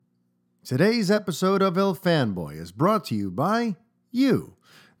Today's episode of El Fanboy is brought to you by you.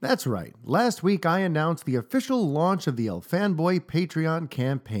 That's right. Last week I announced the official launch of the El Fanboy Patreon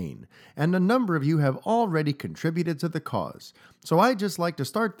campaign, and a number of you have already contributed to the cause. So I'd just like to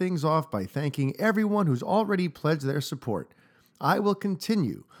start things off by thanking everyone who's already pledged their support. I will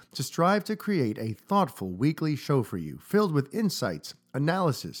continue to strive to create a thoughtful weekly show for you, filled with insights,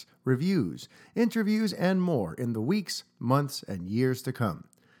 analysis, reviews, interviews, and more in the weeks, months, and years to come.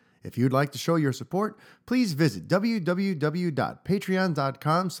 If you'd like to show your support, please visit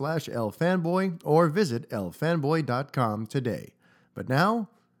www.patreon.com/elfanboy or visit elfanboy.com today. But now,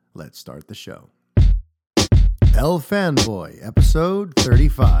 let's start the show. El Fanboy, episode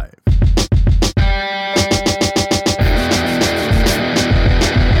 35.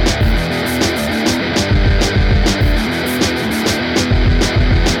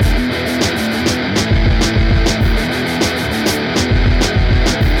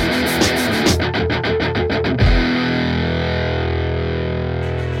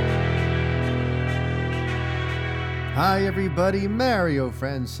 Hi everybody,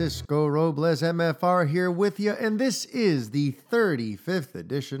 Mario-Francisco Robles, MFR here with you, and this is the 35th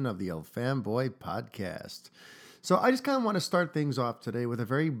edition of the El Fanboy podcast. So I just kind of want to start things off today with a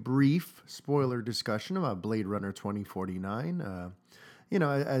very brief spoiler discussion about Blade Runner 2049.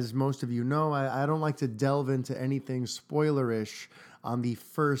 As most of you know, I don't like to delve into anything spoilerish on the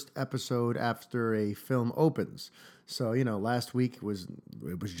first episode after a film opens. So, last week it was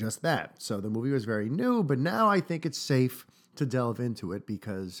just that. So the movie was very new, but now I think it's safe to delve into it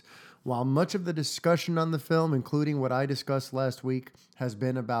because while much of the discussion on the film, including what I discussed last week, has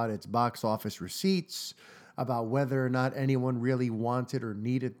been about its box office receipts, about whether or not anyone really wanted or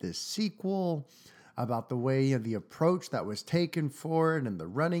needed this sequel, about the way and the approach that was taken for it and the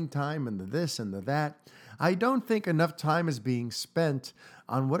running time and the this and the that, I don't think enough time is being spent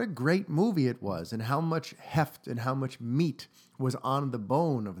on what a great movie it was and how much heft and how much meat was on the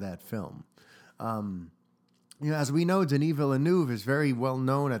bone of that film. As we know, Denis Villeneuve is very well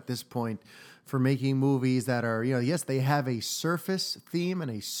known at this point for making movies that are, yes, they have a surface theme and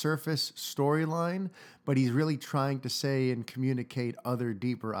a surface storyline, but he's really trying to say and communicate other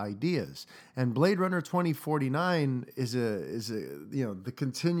deeper ideas. And Blade Runner 2049 is the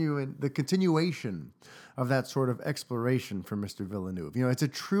continuation of that sort of exploration for Mr. Villeneuve. It's a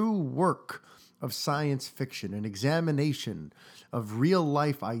true work of science fiction, an examination of real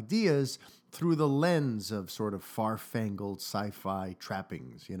life ideas through the lens of sort of far-fangled sci-fi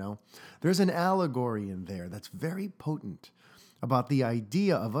trappings, There's an allegory in there that's very potent about the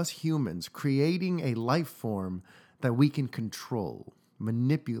idea of us humans creating a life form that we can control,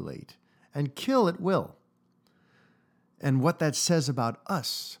 manipulate, and kill at will. And what that says about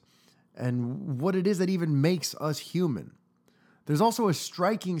us, and what it is that even makes us human. There's also a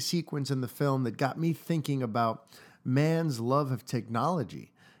striking sequence in the film that got me thinking about man's love of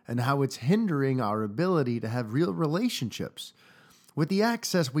technology and how it's hindering our ability to have real relationships. With the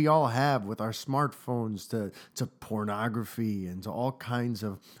access we all have with our smartphones to pornography and to all kinds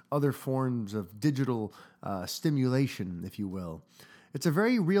of other forms of digital stimulation, if you will, it's a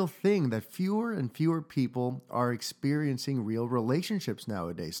very real thing that fewer and fewer people are experiencing real relationships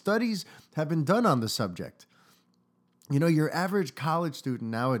nowadays. Studies have been done on the subject. Your average college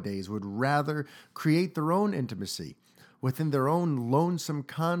student nowadays would rather create their own intimacy within their own lonesome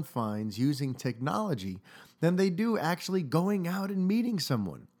confines using technology than they do actually going out and meeting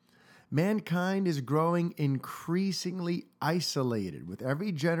someone. Mankind is growing increasingly isolated. With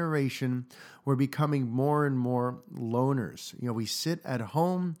every generation, we're becoming more and more loners. We sit at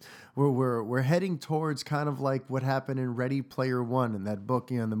home. We're heading towards kind of like what happened in Ready Player One in that book,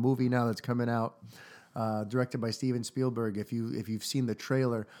 the movie now that's coming out, directed by Steven Spielberg. If you've seen the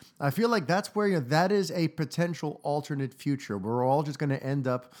trailer, I feel like that's where that is a potential alternate future. We're all just going to end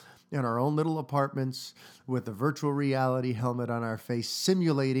up in our own little apartments with a virtual reality helmet on our face,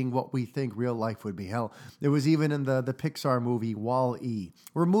 simulating what we think real life would be. Hell, it was even in the Pixar movie Wall-E.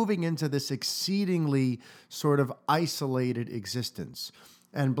 We're moving into this exceedingly sort of isolated existence.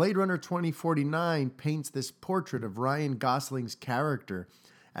 And Blade Runner 2049 paints this portrait of Ryan Gosling's character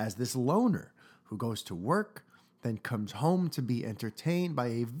as this loner who goes to work, then comes home to be entertained by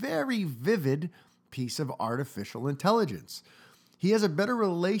a very vivid piece of artificial intelligence. He has a better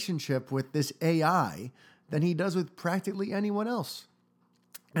relationship with this AI than he does with practically anyone else.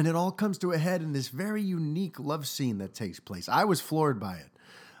 And it all comes to a head in this very unique love scene that takes place. I was floored by it.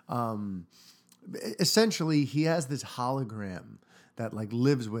 Essentially, he has this hologram that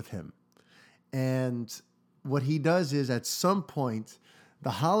lives with him. And what he does is at some point,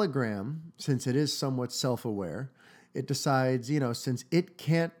 the hologram, since it is somewhat self-aware, it decides, since it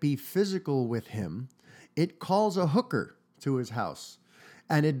can't be physical with him, it calls a hooker to his house.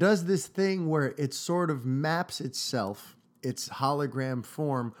 And it does this thing where it sort of maps itself, its hologram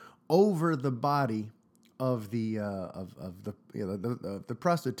form, over the body of the the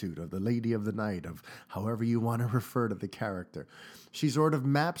prostitute, of the lady of the night, of however you want to refer to the character. She sort of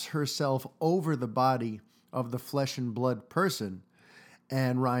maps herself over the body of the flesh and blood person,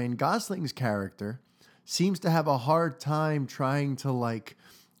 and Ryan Gosling's character seems to have a hard time trying to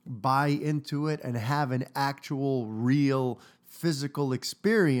buy into it and have an actual, real, physical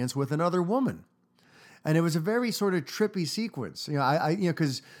experience with another woman. And it was a very sort of trippy sequence,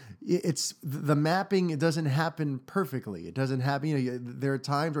 because it's the mapping. It doesn't happen perfectly. It doesn't happen. There are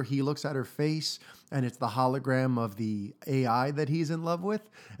times where he looks at her face and it's the hologram of the AI that he's in love with,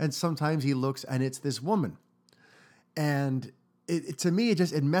 and sometimes he looks and it's this woman. And to me,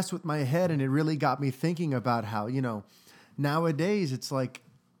 it messed with my head, and it really got me thinking about how nowadays it's like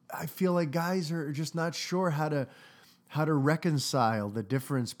I feel like guys are just not sure how to reconcile the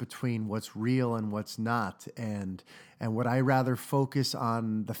difference between what's real and what's not. And would I rather focus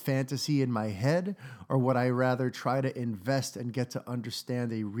on the fantasy in my head, or would I rather try to invest and get to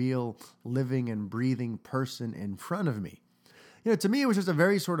understand a real living and breathing person in front of me? To me, it was just a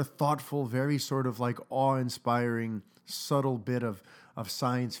very sort of thoughtful, very sort of awe-inspiring, subtle bit of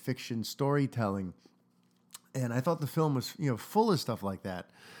science fiction storytelling. And I thought the film was, full of stuff like that.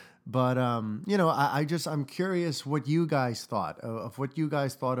 But, I'm curious what you guys thought of what you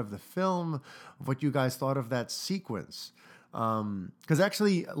guys thought of the film, of what you guys thought of that sequence. Because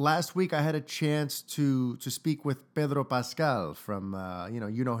actually last week I had a chance to speak with Pedro Pascal from,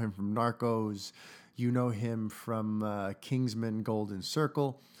 you know him from Narcos, you know him from Kingsman Golden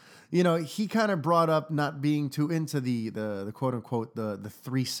Circle. He kind of brought up not being too into the quote unquote, the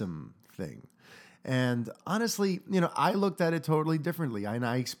threesome thing. And honestly, I looked at it totally differently. And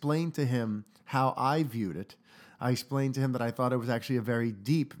I explained to him how I viewed it. I explained to him that I thought it was actually a very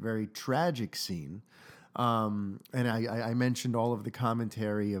deep, very tragic scene. And I mentioned all of the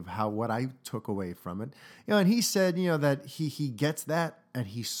commentary of what I took away from it. And he said, that he gets that and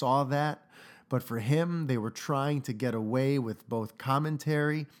he saw that. But for him, they were trying to get away with both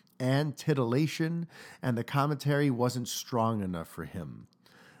commentary and titillation. And the commentary wasn't strong enough for him.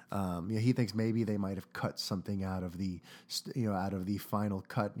 He thinks maybe they might have cut something out of the final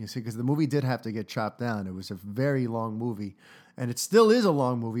cut. Because the movie did have to get chopped down. It was a very long movie, and it still is a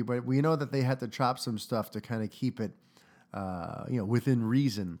long movie. But we know that they had to chop some stuff to kind of keep it, within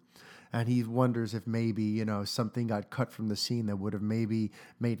reason. And he wonders if maybe something got cut from the scene that would have maybe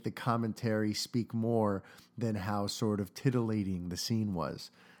made the commentary speak more than how sort of titillating the scene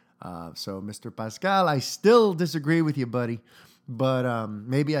was. So, Mr. Pascal, I still disagree with you, buddy. But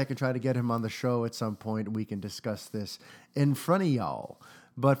maybe I can try to get him on the show at some point and we can discuss this in front of y'all.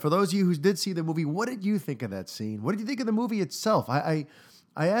 But for those of you who did see the movie, what did you think of that scene? What did you think of the movie itself? I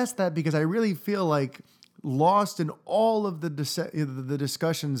asked that because I really feel like lost in all of the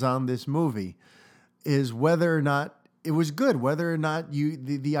discussions on this movie is whether or not it was good, whether or not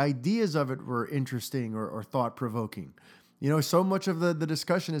the ideas of it were interesting or thought-provoking. So much of the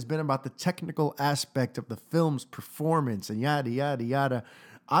discussion has been about the technical aspect of the film's performance and yada, yada, yada.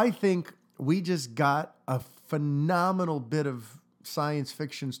 I think we just got a phenomenal bit of science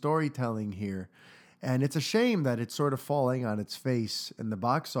fiction storytelling here. And it's a shame that it's sort of falling on its face in the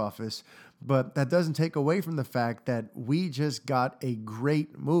box office. But that doesn't take away from the fact that we just got a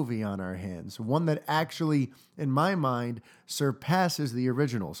great movie on our hands. One that actually, in my mind, surpasses the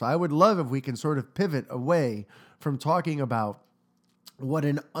original. So I would love if we can sort of pivot away from talking about what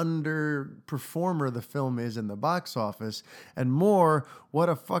an underperformer the film is in the box office, and more what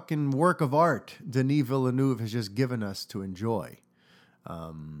a fucking work of art Denis Villeneuve has just given us to enjoy.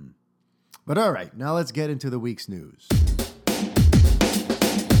 But all right, now let's get into the week's news.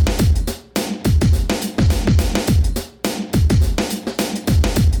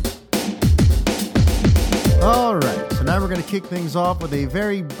 All right, so now we're going to kick things off with a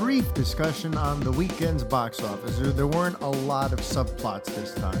very brief discussion on the weekend's box office. There weren't a lot of subplots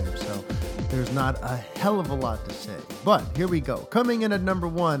this time, so there's not a hell of a lot to say. But here we go. Coming in at number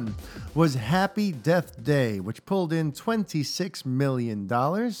 1 was Happy Death Day, which pulled in $26 million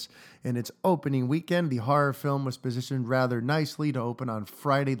in its opening weekend. The horror film was positioned rather nicely to open on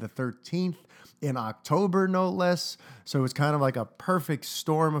Friday the 13th. In October, no less. So it's kind of like a perfect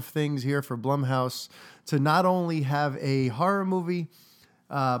storm of things here for Blumhouse to not only have a horror movie,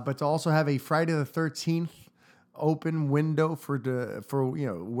 but to also have a Friday the 13th open window for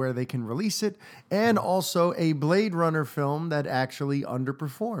where they can release it, and also a Blade Runner film that actually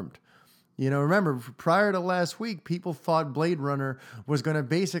underperformed. Remember, prior to last week, people thought Blade Runner was going to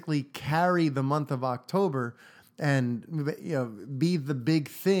basically carry the month of October and be the big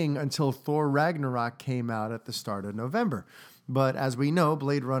thing until Thor Ragnarok came out at the start of November. But as we know,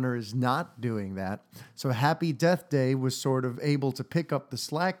 Blade Runner is not doing that. So Happy Death Day was sort of able to pick up the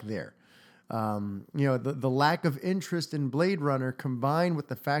slack there. The lack of interest in Blade Runner combined with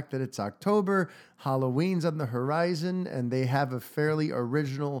the fact that it's October, Halloween's on the horizon, and they have a fairly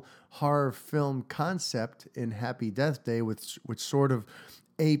original horror film concept in Happy Death Day, which sort of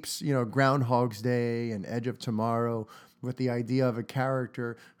apes, Groundhog's Day and Edge of Tomorrow, with the idea of a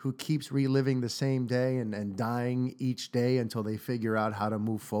character who keeps reliving the same day and dying each day until they figure out how to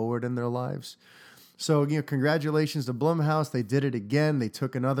move forward in their lives. So, congratulations to Blumhouse. They did it again. They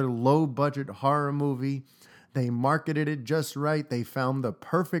took another low-budget horror movie. They marketed it just right. They found the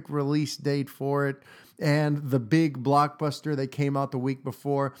perfect release date for it. And the big blockbuster that came out the week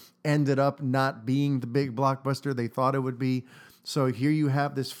before ended up not being the big blockbuster they thought it would be. So here you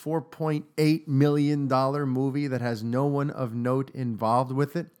have this $4.8 million movie that has no one of note involved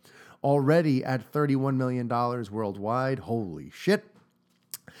with it. Already at $31 million worldwide. Holy shit.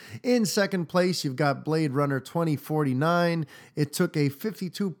 In second place, you've got Blade Runner 2049. It took a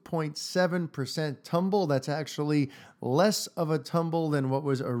 52.7% tumble. That's actually less of a tumble than what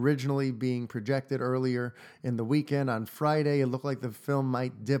was originally being projected earlier in the weekend. On Friday, it looked like the film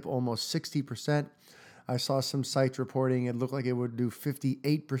might dip almost 60%. I saw some sites reporting it looked like it would do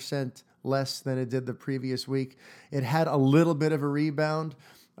 58% less than it did the previous week. It had a little bit of a rebound.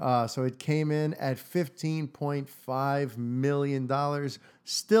 So it came in at $15.5 million,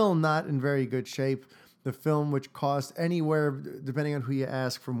 still not in very good shape. The film, which cost anywhere, depending on who you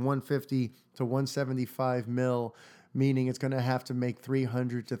ask, from $150 to $175 mil, meaning it's going to have to make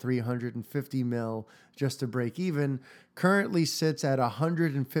 $300 to $350 mil just to break even, currently sits at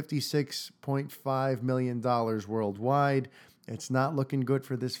 $156.5 million worldwide. It's not looking good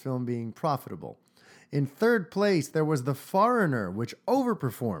for this film being profitable. In third place, there was The Foreigner, which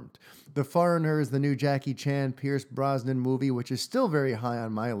overperformed. The Foreigner is the new Jackie Chan, Pierce Brosnan movie, which is still very high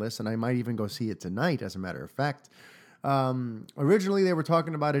on my list, and I might even go see it tonight, as a matter of fact. Originally, they were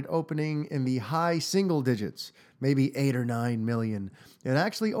talking about it opening in the high single digits, maybe 8 or 9 million. It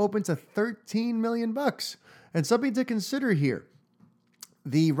actually opened to $13 million bucks. And something to consider here.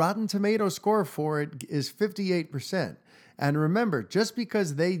 The Rotten Tomatoes score for it is 58%. And remember, just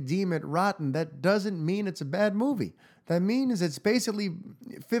because they deem it rotten, that doesn't mean it's a bad movie. That means it's basically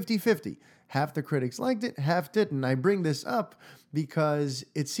 50-50. Half the critics liked it, half didn't. I bring this up because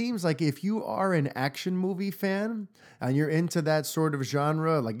it seems like if you are an action movie fan and you're into that sort of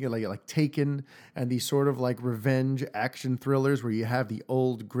genre, like Taken and these sort of like revenge action thrillers where you have the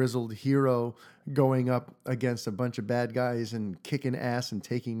old grizzled hero going up against a bunch of bad guys and kicking ass and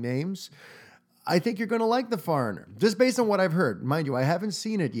taking names, I think you're going to like The Foreigner, just based on what I've heard. Mind you, I haven't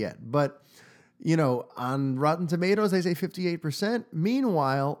seen it yet, but, on Rotten Tomatoes, they say 58%.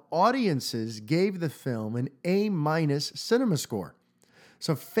 Meanwhile, audiences gave the film an A- cinema score.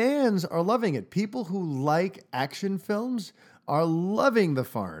 So fans are loving it. People who like action films are loving The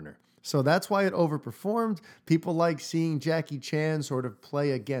Foreigner. So that's why it overperformed. People like seeing Jackie Chan sort of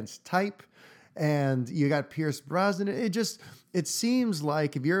play against type. And you got Pierce Brosnan. It seems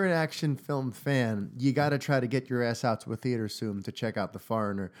like if you're an action film fan, you got to try to get your ass out to a theater soon to check out The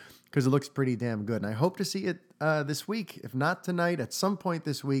Foreigner because it looks pretty damn good. And I hope to see it this week, if not tonight, at some point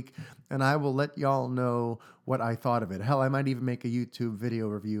this week. And I will let y'all know what I thought of it. Hell, I might even make a YouTube video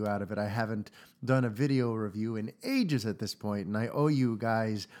review out of it. I haven't done a video review in ages at this point, and I owe you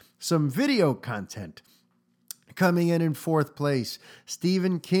guys some video content. Coming in fourth place,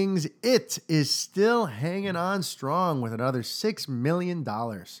 Stephen King's It is still hanging on strong with another $6 million.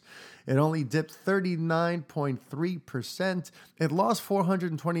 It only dipped 39.3%. It lost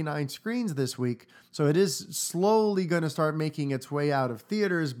 429 screens this week, so it is slowly going to start making its way out of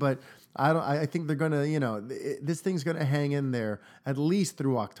theaters, but I think they're going to, this thing's going to hang in there at least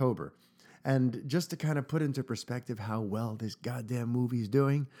through October. And just to kind of put into perspective how well this goddamn movie's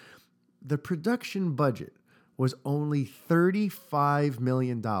doing, the production budget was only $35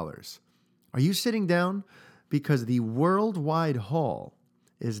 million. Are you sitting down? Because the worldwide haul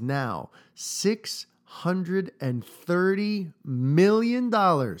is now $630 million.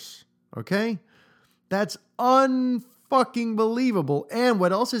 Okay? That's unfucking believable. And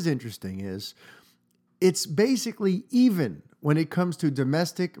what else is interesting is it's basically even when it comes to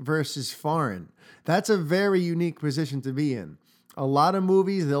domestic versus foreign. That's a very unique position to be in. A lot of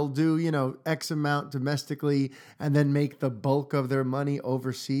movies, they'll do, X amount domestically and then make the bulk of their money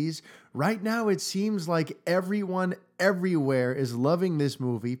overseas. Right now, it seems like everyone everywhere is loving this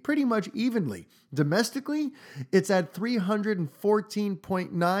movie pretty much evenly. Domestically, it's at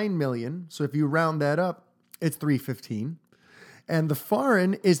 314.9 million. So if you round that up, it's 315. And the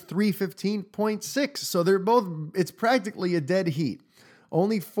foreign is 315.6. So they're both, it's practically a dead heat.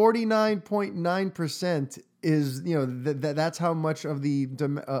 Only 49.9% is, that's how much of the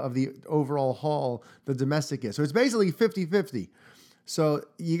overall haul the domestic is. So it's basically 50-50. So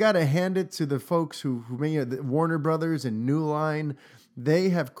you got to hand it to the folks who made Warner Brothers and New Line. They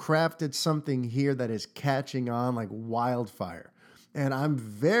have crafted something here that is catching on like wildfire. And I'm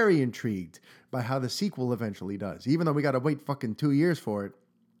very intrigued by how the sequel eventually does. Even though we got to wait fucking 2 years for it,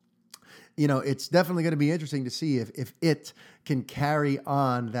 it's definitely going to be interesting to see if it can carry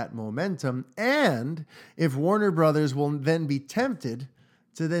on that momentum and if Warner Brothers will then be tempted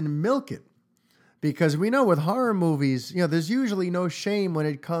to then milk it. Because we know with horror movies, there's usually no shame when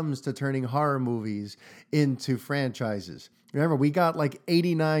it comes to turning horror movies into franchises. Remember, we got like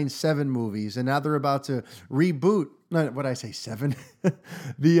 89 Seven movies, and now they're about to reboot. What did I say, Seven?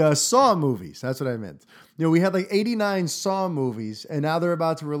 The Saw movies. That's what I meant. We had like 89 Saw movies, and now they're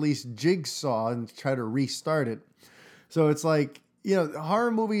about to release Jigsaw and try to restart it. So it's like,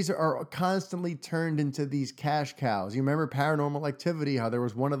 horror movies are constantly turned into these cash cows. You remember Paranormal Activity, how there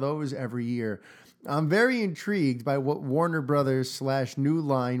was one of those every year. I'm very intrigued by what Warner Brothers / New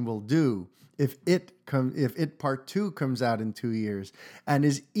Line will do if It Part 2 comes out in 2 years and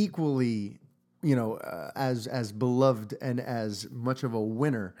is equally, as beloved and as much of a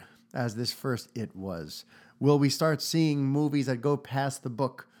winner as this first It was. Will we start seeing movies that go past the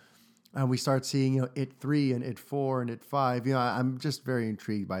book? And we start seeing, It 3 and It 4 and It 5. I'm just very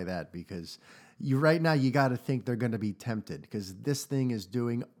intrigued by that because right now you got to think they're going to be tempted because this thing is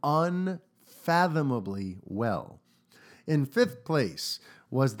doing unfathomably well. In fifth place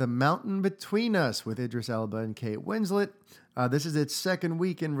was The Mountain Between Us with Idris Elba and Kate Winslet. This is its second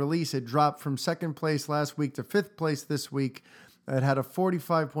week in release. It dropped from second place last week to fifth place this week. It had a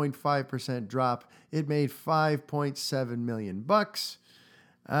 45.5% drop. It made $5.7 million.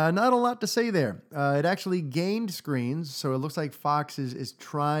 Not a lot to say there. It actually gained screens, so it looks like Fox is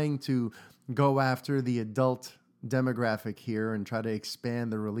trying to go after the adult demographic here and try to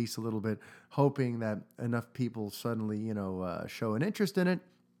expand the release a little bit, hoping that enough people suddenly, show an interest in it.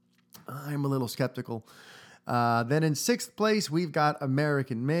 I'm a little skeptical. Then in sixth place, we've got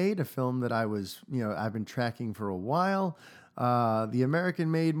American Made, a film that I've been tracking for a while. The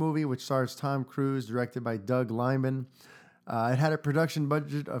American Made movie, which stars Tom Cruise, directed by Doug Liman. It had a production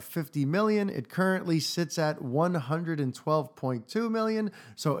budget of $50 million. It currently sits at $112.2 million.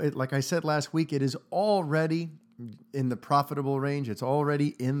 So like I said last week, it is already in the profitable range. It's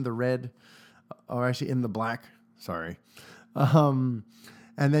already in the red, or actually in the black. Sorry. And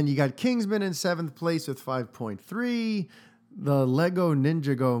then you got Kingsman in seventh place with 5.3. The Lego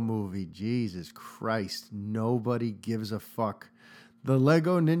Ninjago movie. Jesus Christ. Nobody gives a fuck. The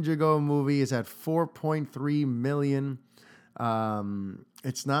Lego Ninjago movie is at 4.3 million.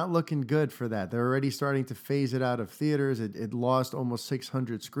 It's not looking good for that. They're already starting to phase it out of theaters. It lost almost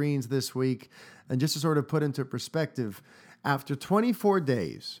 600 screens this week. And just to sort of put into perspective, after 24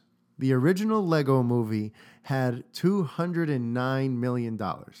 days, the original Lego movie had $209 million.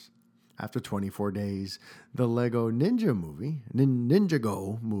 After 24 days, the Lego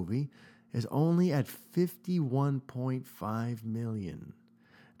Ninjago movie is only at 51.5 million.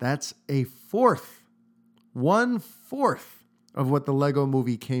 That's a fourth, 1/4 of what the Lego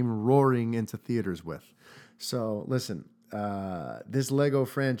movie came roaring into theaters with. So listen, this Lego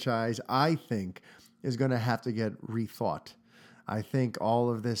franchise, I think, is going to have to get rethought. I think all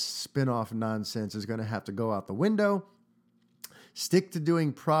of this spin-off nonsense is going to have to go out the window. Stick to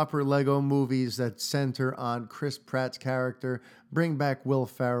doing proper Lego movies that center on Chris Pratt's character. Bring back Will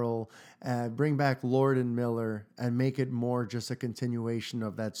Ferrell, bring back Lord and Miller, and make it more just a continuation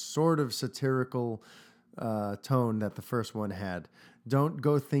of that sort of satirical tone that the first one had. Don't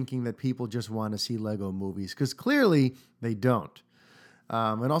go thinking that people just want to see Lego movies, because clearly they don't.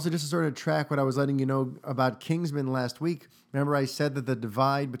 And also just to sort of track what I was letting you know about Kingsman last week. Remember I said that the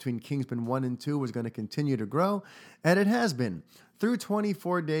divide between Kingsman 1 and 2 was going to continue to grow, and it has been. Through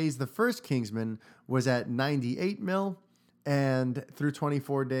 24 days, the first Kingsman was at 98 mil, and through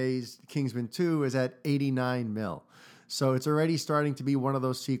 24 days, Kingsman 2 is at 89 mil. So it's already starting to be one of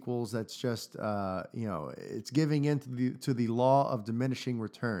those sequels that's just, it's giving in to the law of diminishing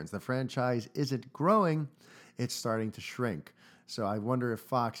returns. The franchise isn't growing, it's starting to shrink. So I wonder if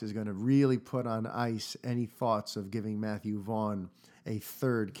Fox is going to really put on ice any thoughts of giving Matthew Vaughn a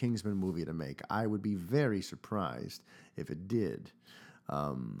third Kingsman movie to make. I would be very surprised if it did.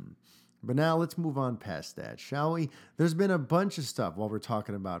 But now let's move on past that, shall we? There's been a bunch of stuff while we're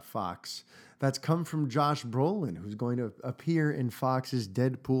talking about Fox that's come from Josh Brolin, who's going to appear in Fox's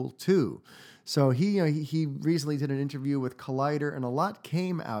Deadpool 2. So he recently did an interview with Collider, and a lot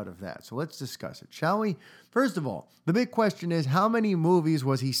came out of that. So let's discuss it, shall we? First of all, the big question is, how many movies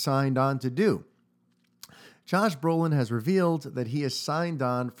was he signed on to do? Josh Brolin has revealed that he has signed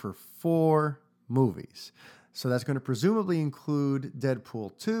on for 4 movies. So that's going to presumably include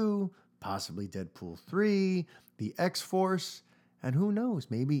Deadpool 2, possibly Deadpool 3, the X-Force, and who knows,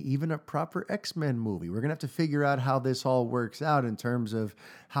 maybe even a proper X-Men movie. We're going to have to figure out how this all works out in terms of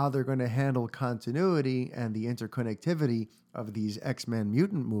how they're going to handle continuity and the interconnectivity of these X-Men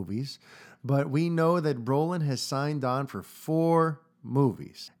mutant movies. But we know that Brolin has signed on for 4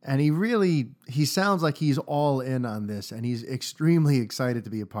 movies. And he sounds like he's all in on this, and he's extremely excited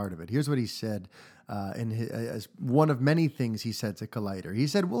to be a part of it. Here's what he said as one of many things he said to Collider. He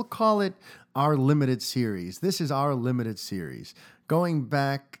said, "We'll call it our limited series. This is our limited series. Going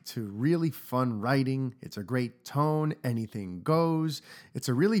back to really fun writing. It's a great tone. Anything goes. It's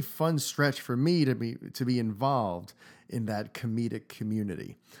a really fun stretch for me to be involved in that comedic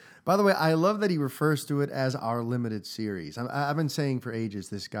community." By the way, I love that he refers to it as our limited series. I've been saying for ages,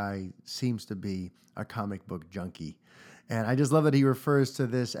 this guy seems to be a comic book junkie. And I just love that he refers to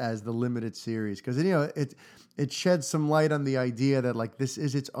this as the limited series, because it sheds some light on the idea that like this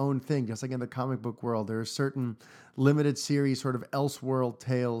is its own thing. Just like in the comic book world, there are certain limited series, sort of elseworld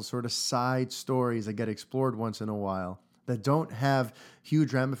tales, sort of side stories that get explored once in a while that don't have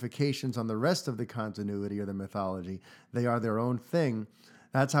huge ramifications on the rest of the continuity or the mythology. They are their own thing.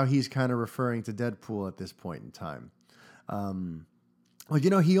 That's how he's kind of referring to Deadpool at this point in time.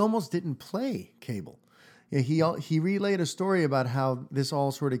 He almost didn't play Cable. He relayed a story about how this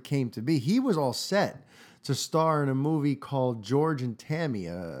all sort of came to be. He was all set to star in a movie called George and Tammy,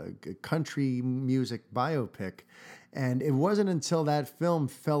 a country music biopic. And it wasn't until that film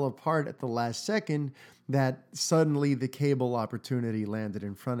fell apart at the last second that suddenly the Cable opportunity landed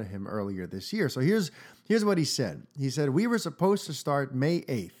in front of him earlier this year. So here's what he said. He said, "We were supposed to start May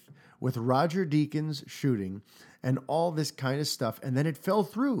 8th with Roger Deakins shooting and all this kind of stuff, and then it fell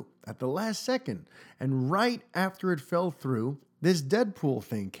through at the last second. And right after it fell through, this Deadpool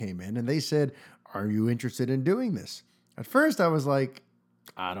thing came in, and they said, 'Are you interested in doing this?' At first, I was like,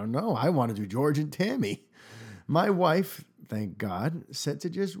 I don't know. I want to do George and Tammy." My wife, thank God, said to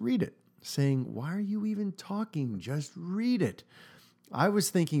just read it, saying, "Why are you even talking? Just read it." I was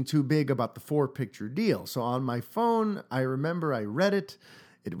thinking too big about the 4-picture deal. So on my phone, I remember I read it.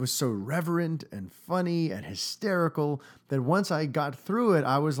 It was so reverent and funny and hysterical that once I got through it,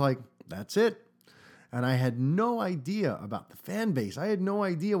 I was like, that's it. And I had no idea about the fan base. I had no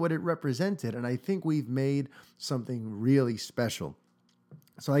idea what it represented. And I think we've made something really special.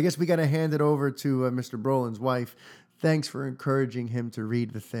 So I guess we got to hand it over to Mr. Brolin's wife. Thanks for encouraging him to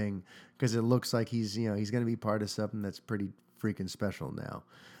read the thing, because it looks like he's going to be part of something that's pretty freaking special now.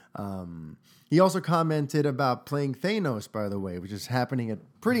 He also commented about playing Thanos, by the way, which is happening at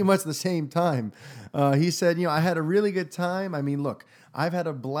pretty much the same time. He said, "I had a really good time. I mean, look, I've had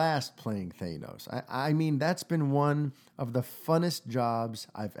a blast playing Thanos. I mean, that's been one of the funnest jobs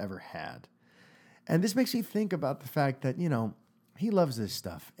I've ever had." And this makes me think about the fact that, he loves this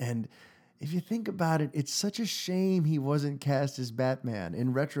stuff. And if you think about it, it's such a shame he wasn't cast as Batman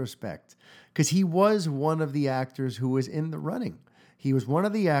in retrospect, because he was one of the actors who was in the running. He was one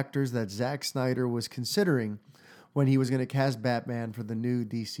of the actors that Zack Snyder was considering when he was going to cast Batman for the new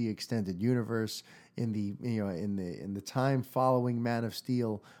DC Extended Universe in the time following Man of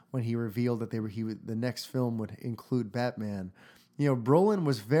Steel, when he revealed that the next film would include Batman. Brolin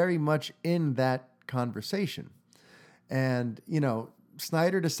was very much in that conversation. And,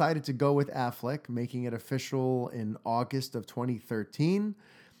 Snyder decided to go with Affleck, making it official in August of 2013.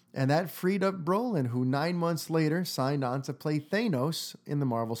 And that freed up Brolin, who 9 months later signed on to play Thanos in the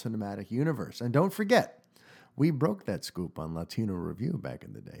Marvel Cinematic Universe. And don't forget, we broke that scoop on Latino Review back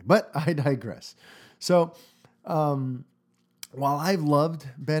in the day. But I digress. So, while I've loved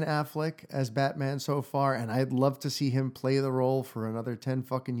Ben Affleck as Batman so far, and I'd love to see him play the role for another 10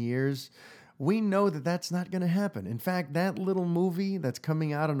 fucking years, we know that that's not going to happen. In fact, that little movie that's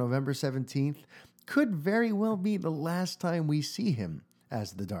coming out on November 17th could very well be the last time we see him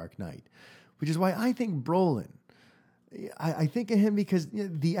as the Dark Knight, which is why I think Brolin, I think of him because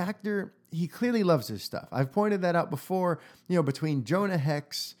the actor, he clearly loves his stuff. I've pointed that out before, between Jonah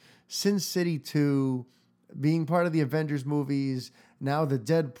Hex, Sin City 2, being part of the Avengers movies, now the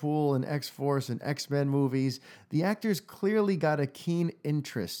Deadpool and X-Force and X-Men movies, the actor's clearly got a keen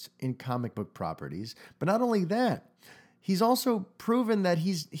interest in comic book properties. But not only that, he's also proven that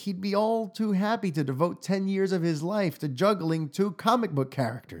he'd be all too happy to devote 10 years of his life to juggling two comic book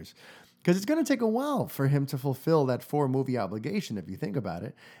characters. Because it's going to take a while for him to fulfill that 4-movie obligation, if you think about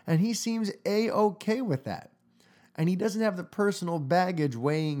it. And he seems A-okay with that. And he doesn't have the personal baggage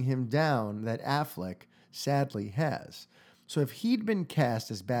weighing him down that Affleck sadly has. So if he'd been cast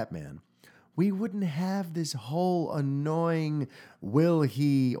as Batman, we wouldn't have this whole annoying will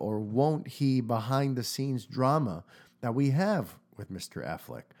he or won't he behind the scenes drama that we have with Mr.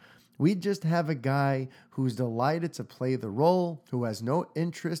 Affleck. We'd just have a guy who's delighted to play the role, who has no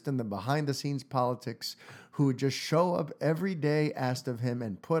interest in the behind the scenes politics, who would just show up every day asked of him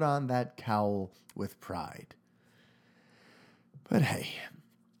and put on that cowl with pride. But hey,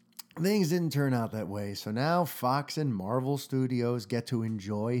 things didn't turn out that way, so now Fox and Marvel Studios get to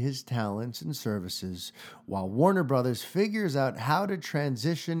enjoy his talents and services, while Warner Brothers figures out how to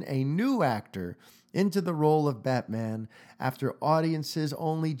transition a new actor into the role of Batman after audiences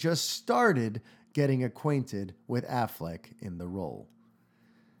only just started getting acquainted with Affleck in the role.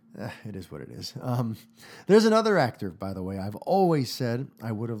 It is what it is. There's another actor, by the way, I've always said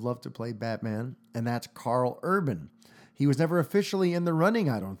I would have loved to play Batman, and that's Karl Urban. He was never officially in the running,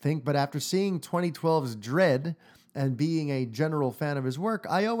 I don't think, but after seeing 2012's Dredd and being a general fan of his work,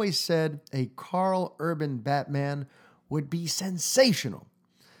 I always said a Karl Urban Batman would be sensational.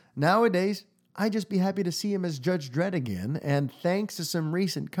 Nowadays, I'd just be happy to see him as Judge Dredd again, and thanks to some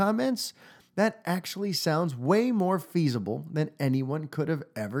recent comments, that actually sounds way more feasible than anyone could have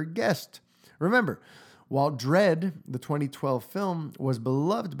ever guessed. Remember, while Dredd, the 2012 film, was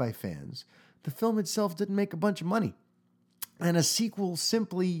beloved by fans, the film itself didn't make a bunch of money. And a sequel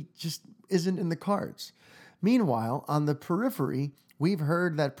simply just isn't in the cards. Meanwhile, on the periphery, we've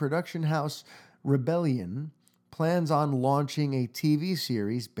heard that production house Rebellion plans on launching a TV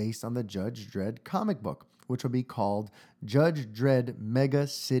series based on the Judge Dredd comic book, which will be called Judge Dredd Mega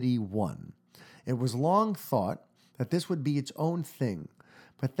City 1. It was long thought that this would be its own thing,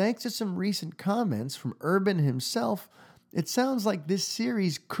 but thanks to some recent comments from Urban himself, it sounds like this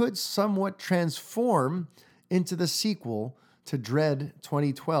series could somewhat transform into the sequel to Dredd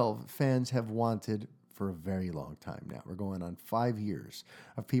 2012 fans have wanted for a very long time now. We're going on 5 years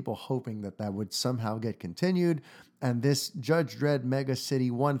of people hoping that that would somehow get continued, and this Judge Dredd Mega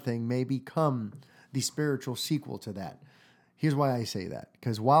City 1 thing may become the spiritual sequel to that. Here's why I say that.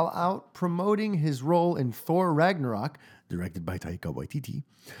 Because while out promoting his role in Thor Ragnarok, directed by Taika Waititi,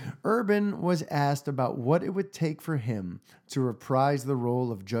 Urban was asked about what it would take for him to reprise the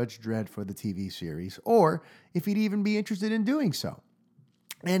role of Judge Dredd for the TV series, or if he'd even be interested in doing so.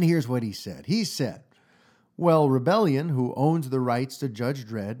 And here's what he said. He said, well, Rebellion, who owns the rights to Judge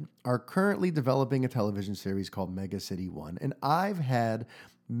Dredd, are currently developing a television series called Mega City 1, and I've had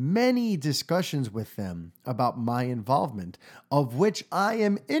many discussions with them about my involvement, of which I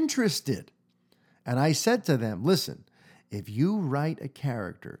am interested. And I said to them, listen, if you write a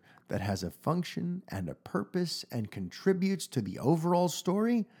character that has a function and a purpose and contributes to the overall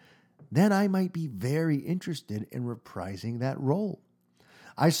story, then I might be very interested in reprising that role.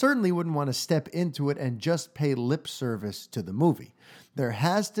 I certainly wouldn't want to step into it and just pay lip service to the movie. There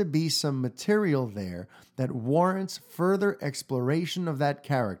has to be some material there that warrants further exploration of that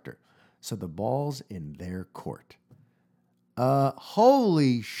character. So the ball's in their court.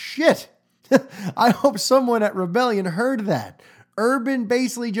 Holy shit! I hope someone at Rebellion heard that. Urban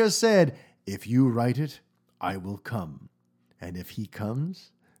basically just said, if you write it, I will come. And if he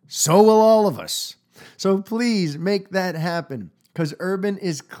comes, so will all of us. So please make that happen. Because Urban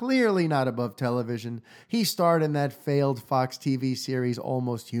is clearly not above television. He starred in that failed Fox TV series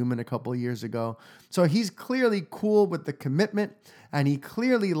Almost Human a couple years ago. So he's clearly cool with the commitment, and he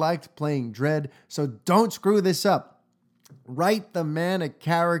clearly liked playing Dredd. So don't screw this up. Write the man a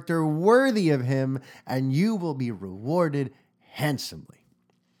character worthy of him, and you will be rewarded handsomely.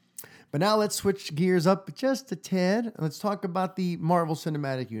 But now let's switch gears up just a tad. Let's talk about the Marvel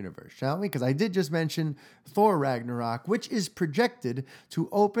Cinematic Universe, shall we? Because I did just mention Thor Ragnarok, which is projected to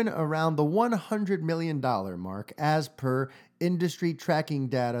open around the $100 million mark as per industry tracking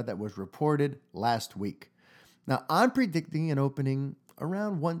data that was reported last week. Now, I'm predicting an opening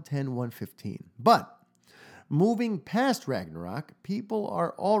around 110, 115. But moving past Ragnarok, people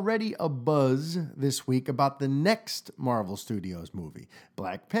are already abuzz this week about the next Marvel Studios movie,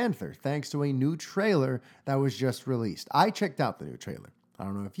 Black Panther, thanks to a new trailer that was just released. I checked out the new trailer. I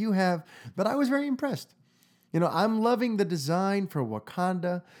don't know if you have, but I was very impressed. I'm loving the design for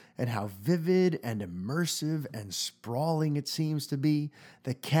Wakanda and how vivid and immersive and sprawling it seems to be.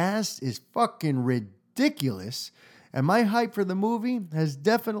 The cast is fucking ridiculous, and my hype for the movie has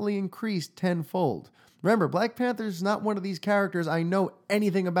definitely increased tenfold. Remember, Black Panther is not one of these characters I know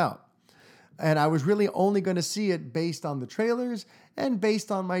anything about. And I was really only going to see it based on the trailers and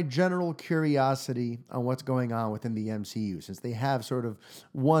based on my general curiosity on what's going on within the MCU, since they have sort of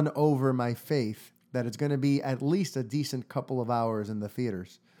won over my faith that it's going to be at least a decent couple of hours in the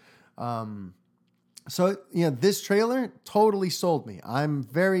theaters. This trailer totally sold me. I'm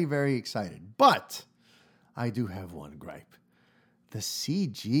very, very excited. But I do have one gripe. The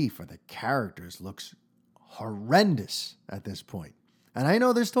CG for the characters looks horrendous at this point. And I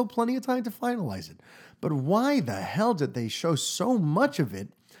know there's still plenty of time to finalize it. But why the hell did they show so much of it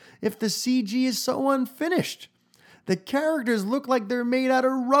if the CG is so unfinished? The characters look like they're made out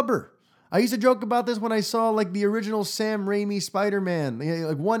of rubber. I used to joke about this when I saw the original Sam Raimi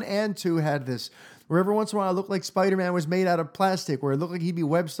Spider-Man. 1 and 2 had this, where every once in a while it looked like Spider-Man was made out of plastic, where it looked like he'd be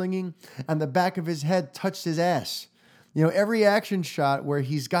web slinging and the back of his head touched his ass. Every action shot where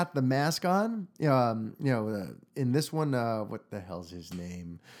he's got the mask on, in this one, what the hell's his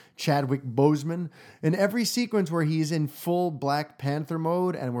name? Chadwick Boseman. In every sequence where he's in full Black Panther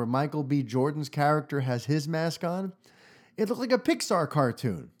mode and where Michael B. Jordan's character has his mask on, it looked like a Pixar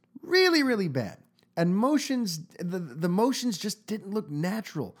cartoon. Really, really bad. And the motions just didn't look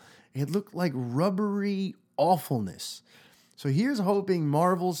natural. It looked like rubbery awfulness. So here's hoping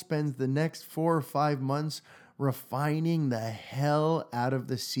Marvel spends the next 4 or 5 months refining the hell out of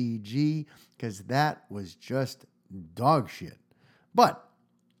the CG, because that was just dog shit. But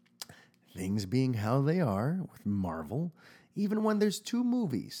things being how they are with Marvel, even when there's 2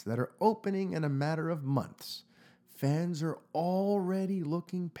 movies that are opening in a matter of months, fans are already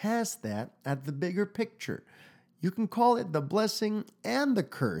looking past that at the bigger picture. You can call it the blessing and the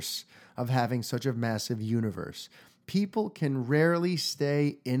curse of having such a massive universe. People can rarely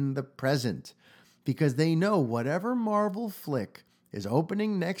stay in the present, because they know whatever Marvel flick is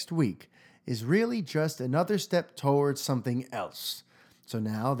opening next week is really just another step towards something else. So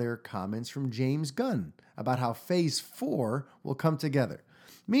now there are comments from James Gunn about how Phase 4 will come together.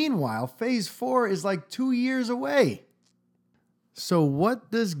 Meanwhile, Phase 4 is 2 years away. So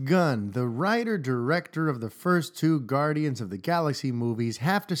what does Gunn, the writer-director of the first 2 Guardians of the Galaxy movies,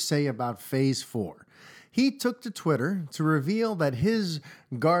 have to say about Phase 4? He took to Twitter to reveal that his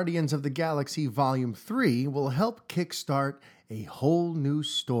Guardians of the Galaxy Volume 3 will help kickstart a whole new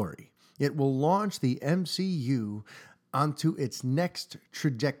story. It will launch the MCU onto its next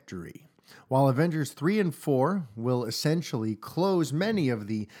trajectory. While Avengers 3 and 4 will essentially close many of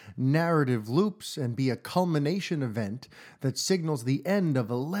the narrative loops and be a culmination event that signals the end of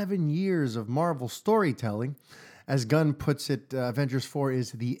 11 years of Marvel storytelling, as Gunn puts it, Avengers 4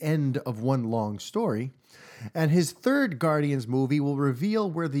 is the end of one long story. And his third Guardians movie will reveal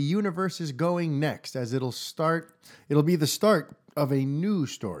where the universe is going next, as it'll be the start of a new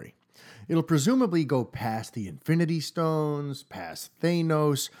story. It'll presumably go past the Infinity Stones, past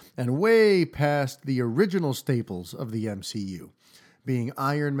Thanos, and way past the original staples of the MCU, being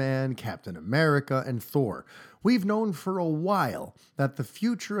Iron Man, Captain America, and Thor. We've known for a while that the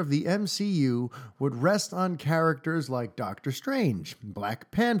future of the MCU would rest on characters like Doctor Strange, Black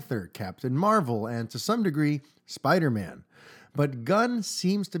Panther, Captain Marvel, and to some degree, Spider-Man. But Gunn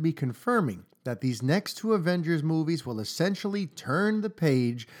seems to be confirming that these next 2 Avengers movies will essentially turn the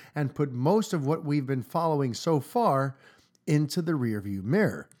page and put most of what we've been following so far into the rearview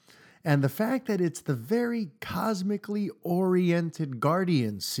mirror. And the fact that it's the very cosmically oriented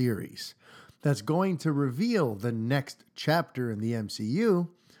Guardians series that's going to reveal the next chapter in the MCU,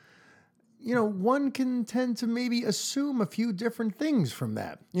 one can tend to maybe assume a few different things from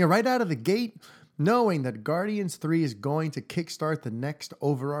that. Right out of the gate, knowing that Guardians 3 is going to kickstart the next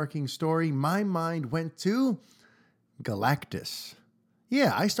overarching story, my mind went to Galactus.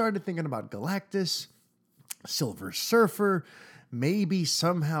 Yeah, I started thinking about Galactus, Silver Surfer, maybe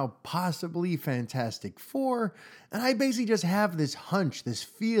somehow possibly Fantastic Four, and I basically just have this hunch, this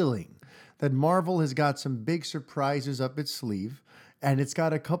feeling that Marvel has got some big surprises up its sleeve, and it's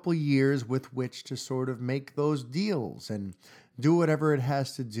got a couple years with which to sort of make those deals and do whatever it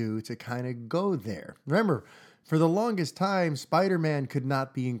has to do to kind of go there. Remember, for the longest time, Spider-Man could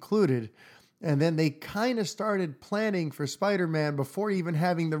not be included, and then they kind of started planning for Spider-Man before even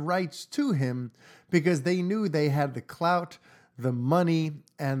having the rights to him, because they knew they had the clout, the money,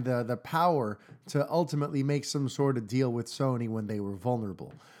 and the power to ultimately make some sort of deal with Sony when they were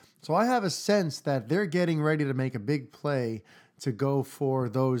vulnerable. So I have a sense that they're getting ready to make a big play to go for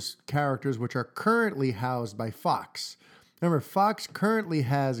those characters which are currently housed by Fox. Remember, Fox currently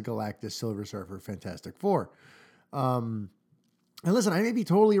has Galactus, Silver Surfer, Fantastic Four. And listen, I may be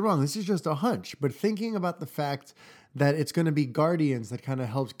totally wrong. This is just a hunch. But thinking about the fact that it's going to be Guardians that kind of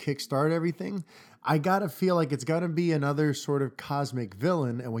helps kickstart everything, I got to feel like it's got to be another sort of cosmic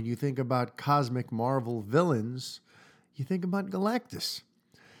villain. And when you think about cosmic Marvel villains, you think about Galactus.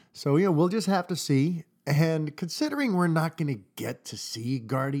 So, we'll just have to see. And considering we're not going to get to see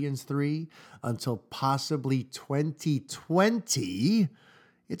Guardians 3 until possibly 2020,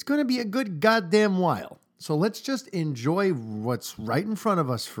 it's going to be a good goddamn while. So let's just enjoy what's right in front of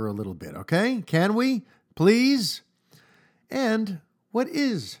us for a little bit, okay? Can we? Please? And what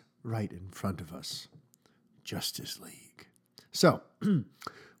is right in front of us? Justice League. So,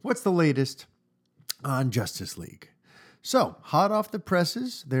 what's the latest on Justice League? So, hot off the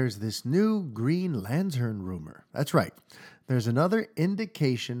presses, there's this new Green Lantern rumor. That's right. There's another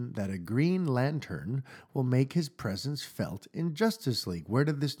indication that a Green Lantern will make his presence felt in Justice League. Where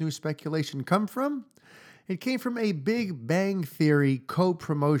did this new speculation come from? It came from a Big Bang Theory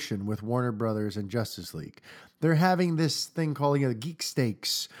co-promotion with Warner Brothers and Justice League. They're having this thing called a Geek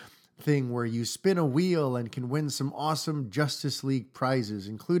Stakes thing where you spin a wheel and can win some awesome Justice League prizes,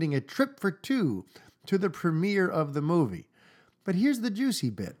 including a trip for two to the premiere of the movie. But here's the juicy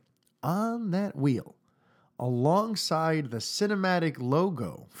bit. On that wheel, alongside the cinematic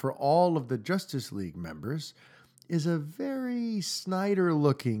logo for all of the Justice League members, is a very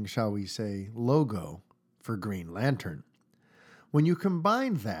Snyder-looking, shall we say, logo for Green Lantern. When you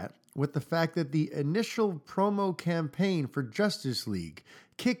combine that with the fact that the initial promo campaign for Justice League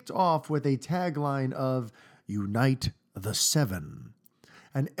kicked off with a tagline of Unite the Seven,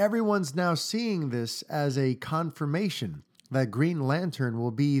 and everyone's now seeing this as a confirmation that Green Lantern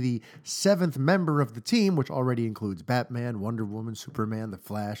will be the seventh member of the team, which already includes Batman, Wonder Woman, Superman, The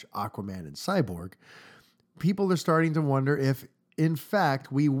Flash, Aquaman, and Cyborg. People are starting to wonder if, in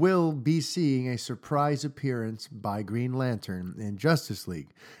fact, we will be seeing a surprise appearance by Green Lantern in Justice League.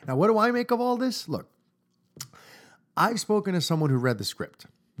 Now, what do I make of all this? Look, I've spoken to someone who read the script.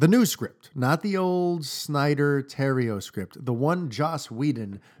 The new script, not the old Snyder-Terrio script, the one Joss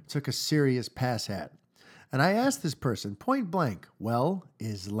Whedon took a serious pass at. And I asked this person point blank, well,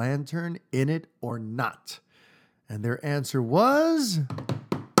 is Lantern in it or not? And their answer was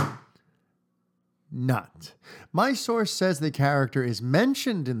not. My source says the character is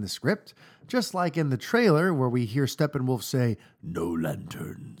mentioned in the script, just like in the trailer where we hear Steppenwolf say, no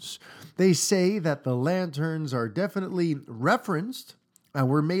lanterns. They say that the lanterns are definitely referenced and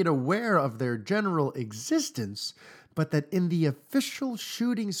were made aware of their general existence, but that in the official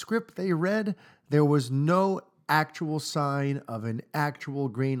shooting script they read, there was no actual sign of an actual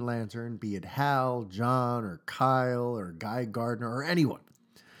Green Lantern, be it Hal, John, or Kyle, or Guy Gardner, or anyone.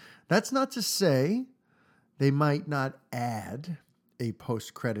 That's not to say they might not add a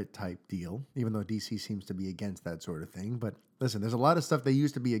post-credit type deal, even though DC seems to be against that sort of thing. But listen, there's a lot of stuff they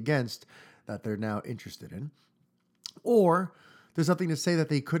used to be against that they're now interested in. Or there's nothing to say that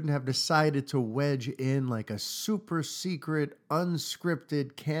they couldn't have decided to wedge in like a super secret,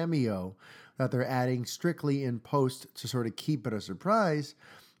 unscripted cameo that they're adding strictly in post to sort of keep it a surprise.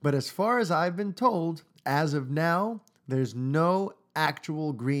 But as far as I've been told, as of now, there's no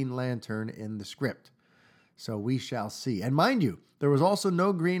actual Green Lantern in the script. So we shall see. And mind you, there was also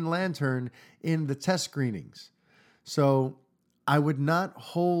no Green Lantern in the test screenings. So I would not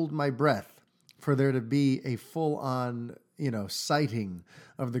hold my breath for there to be a full-on sighting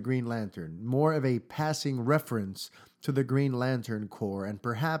of the Green Lantern, more of a passing reference to the Green Lantern Corps and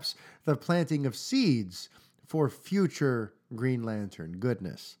perhaps the planting of seeds for future Green Lantern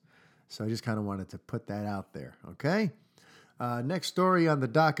goodness. So I just kind of wanted to put that out there, okay? Next story on the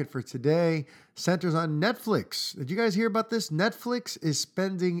docket for today centers on Netflix. Did you guys hear about this? Netflix is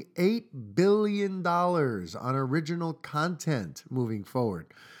spending $8 billion on original content moving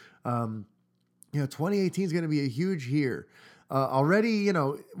forward. 2018 is going to be a huge year. Already,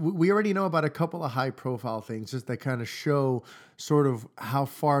 we already know about a couple of high-profile things just that kind of show sort of how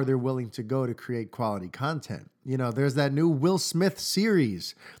far they're willing to go to create quality content. There's that new Will Smith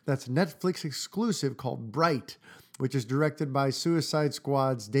series that's Netflix exclusive called Bright, which is directed by Suicide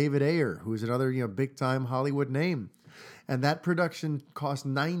Squad's David Ayer, who's another, big-time Hollywood name. And that production cost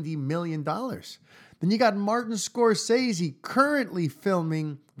 $90 million. Then you got Martin Scorsese currently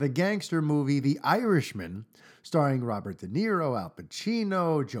filming the gangster movie The Irishman, starring Robert De Niro, Al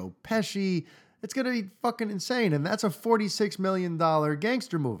Pacino, Joe Pesci. It's going to be fucking insane. And that's a $46 million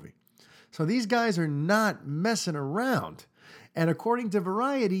gangster movie. So these guys are not messing around. And according to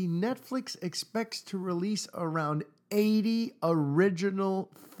Variety, Netflix expects to release around 80 original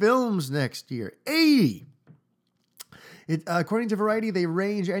films next year. 80! According to Variety, they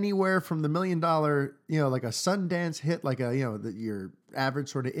range anywhere from the $1 million, like a Sundance hit, like your average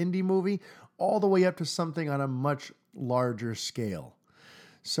sort of indie movie, all the way up to something on a much larger scale.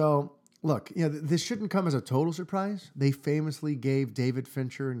 So, look, this shouldn't come as a total surprise. They famously gave David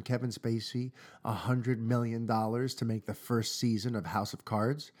Fincher and Kevin Spacey $100 million to make the first season of House of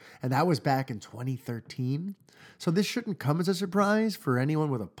Cards, and that was back in 2013. So this shouldn't come as a surprise for anyone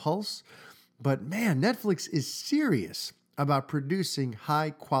with a pulse. But man, Netflix is serious about producing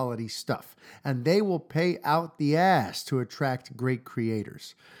high-quality stuff, and they will pay out the ass to attract great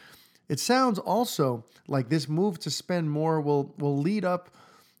creators. It sounds also like this move to spend more will lead up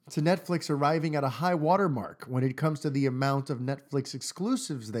to Netflix arriving at a high watermark when it comes to the amount of Netflix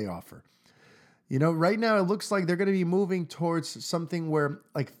exclusives they offer. Right now it looks like they're going to be moving towards something where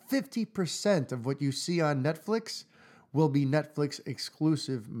like 50% of what you see on Netflix will be Netflix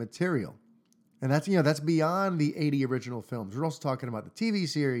exclusive material. And that's beyond the 80 original films. We're also talking about the TV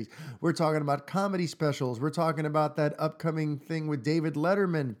series. We're talking about comedy specials. We're talking about that upcoming thing with David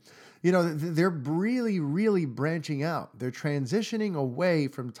Letterman. They're really, really branching out. They're transitioning away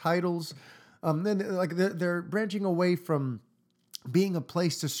from titles. They're branching away from being a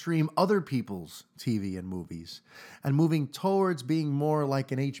place to stream other people's TV and movies and moving towards being more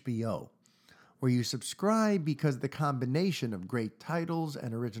like an HBO, where you subscribe because the combination of great titles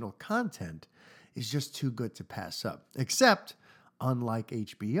and original content is just too good to pass up. Except, unlike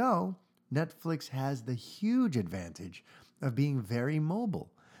HBO, Netflix has the huge advantage of being very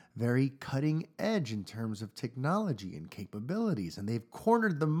mobile, very cutting edge in terms of technology and capabilities, and they've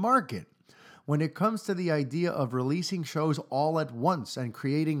cornered the market when it comes to the idea of releasing shows all at once and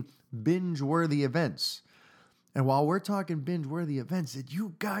creating binge-worthy events. And while we're talking binge-worthy events, did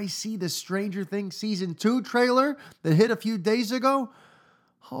you guys see the Stranger Things Season 2 trailer that hit a few days ago?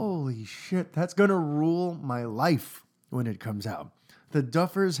 Holy shit, that's going to rule my life when it comes out. The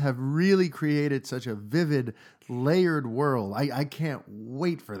Duffers have really created such a vivid, layered world. I can't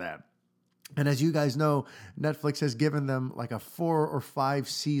wait for that. And as you guys know, Netflix has given them like a 4 or 5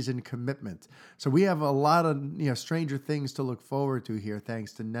 season commitment. So we have a lot of Stranger Things to look forward to here,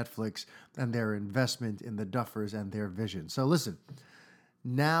 thanks to Netflix and their investment in the Duffers and their vision. So listen,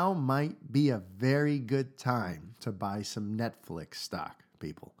 now might be a very good time to buy some Netflix stock,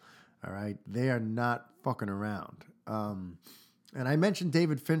 people. All right? They are not fucking around. And I mentioned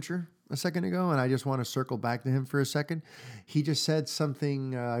David Fincher a second ago, and I just want to circle back to him for a second. He just said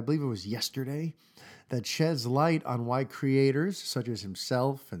something, I believe it was yesterday, that sheds light on why creators such as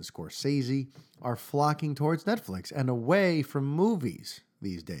himself and Scorsese are flocking towards Netflix and away from movies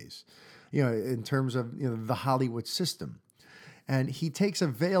these days, in terms of the Hollywood system. And he takes a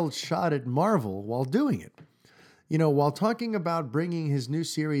veiled shot at Marvel while doing it. While talking about bringing his new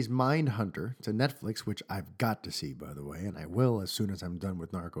series Mindhunter to Netflix, which I've got to see, by the way, and I will as soon as I'm done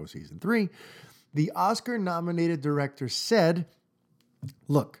with Narcos Season 3, the Oscar-nominated director said,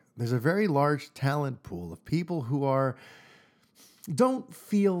 look, there's a very large talent pool of people who don't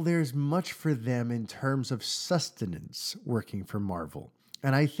feel there's much for them in terms of sustenance working for Marvel.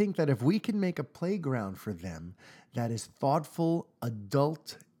 And I think that if we can make a playground for them that is thoughtful,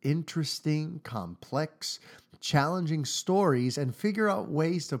 adult, interesting, complex, challenging stories and figure out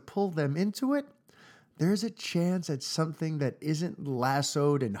ways to pull them into it, there's a chance at something that isn't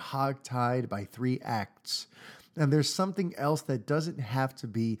lassoed and hogtied by 3 acts. And there's something else that doesn't have to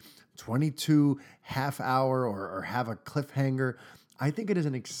be 22 half-hour or have a cliffhanger. I think it is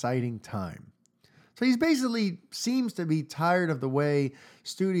an exciting time. So he's basically seems to be tired of the way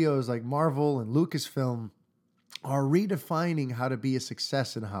studios like Marvel and Lucasfilm are redefining how to be a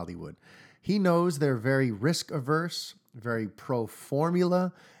success in Hollywood. He knows they're very risk-averse, very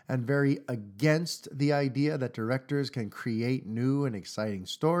pro-formula, and very against the idea that directors can create new and exciting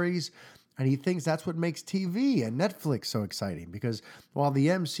stories. And he thinks that's what makes TV and Netflix so exciting, because while the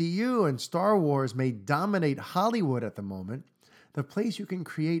MCU and Star Wars may dominate Hollywood at the moment, the place you can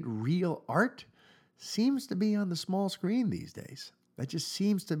create real art seems to be on the small screen these days. That just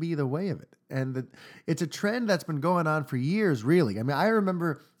seems to be the way of it. And it's a trend that's been going on for years, really. I mean, I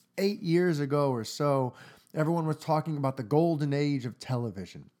remember 8 years ago or so, everyone was talking about the golden age of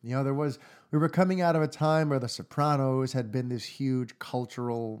television. We were coming out of a time where The Sopranos had been this huge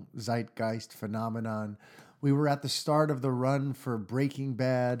cultural zeitgeist phenomenon. We were at the start of the run for Breaking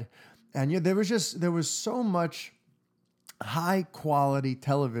Bad. And there was so much high quality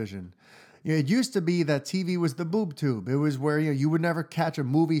television. It used to be that TV was the boob tube. It was where you would never catch a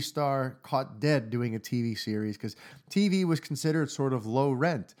movie star caught dead doing a TV series because TV was considered sort of low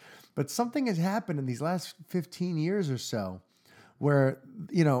rent. But something has happened in these last 15 years or so where,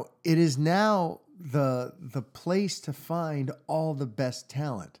 it is now the place to find all the best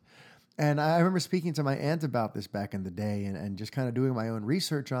talent. And I remember speaking to my aunt about this back in the day and just kind of doing my own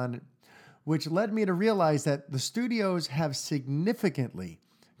research on it, which led me to realize that the studios have significantly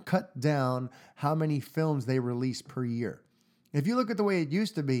cut down how many films they release per year. If you look at the way it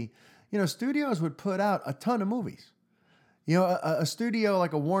used to be, studios would put out a ton of movies. A studio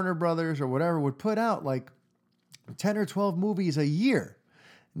like a Warner Brothers or whatever would put out like 10 or 12 movies a year.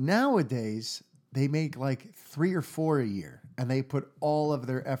 Nowadays, they make like 3 or 4 a year, and they put all of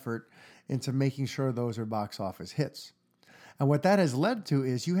their effort into making sure those are box office hits. And what that has led to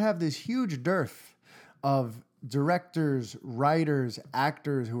is you have this huge dearth of directors, writers,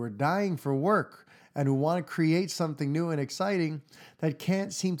 actors who are dying for work and who want to create something new and exciting that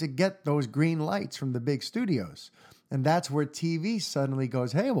can't seem to get those green lights from the big studios. And that's where TV suddenly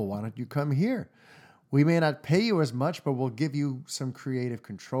goes, hey, well, why don't you come here? We may not pay you as much, but we'll give you some creative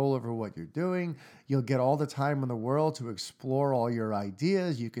control over what you're doing. You'll get all the time in the world to explore all your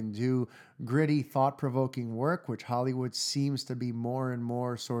ideas. You can do gritty, thought-provoking work, which Hollywood seems to be more and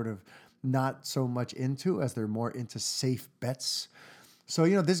more sort of not so much into as they're more into safe bets. So,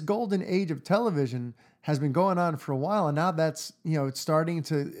 this golden age of television has been going on for a while, and now that's, it's starting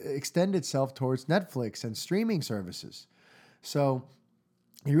to extend itself towards Netflix and streaming services. So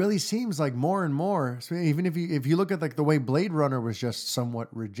it really seems like more and more, so even if you look at like the way Blade Runner was just somewhat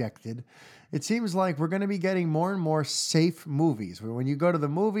rejected, it seems like we're going to be getting more and more safe movies. When you go to the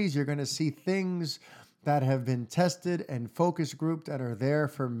movies, you're going to see things that have been tested and focus grouped and are there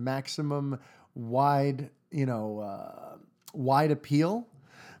for maximum wide appeal.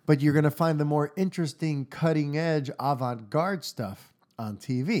 But you're going to find the more interesting, cutting edge, avant-garde stuff on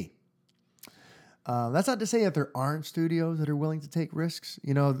TV. That's not to say that there aren't studios that are willing to take risks.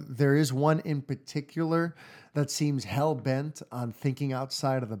 There is one in particular that seems hell-bent on thinking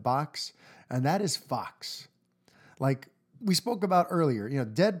outside of the box, and that is Fox. Like we spoke about earlier,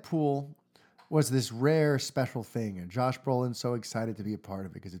 Deadpool was this rare, special thing, and Josh Brolin's so excited to be a part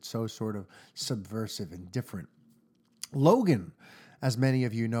of it because it's so sort of subversive and different. Logan, as many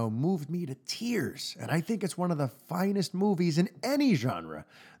of you know, moved me to tears. And I think it's one of the finest movies in any genre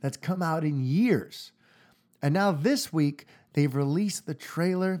that's come out in years. And now this week, they've released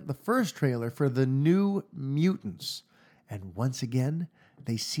the first trailer for the New Mutants. And once again,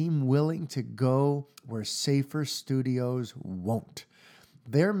 they seem willing to go where safer studios won't.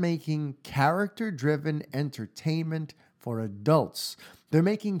 They're making character-driven entertainment for adults. They're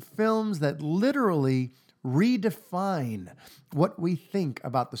making films that literally redefine what we think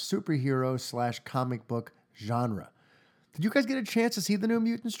about the superhero / comic book genre. Did you guys get a chance to see the New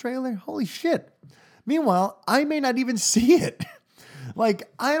Mutants trailer? Holy shit. Meanwhile, I may not even see it.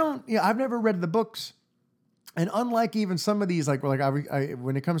 I've never read the books. And unlike even some of these,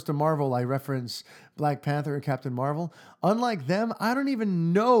 when it comes to Marvel, I reference Black Panther and Captain Marvel. Unlike them, I don't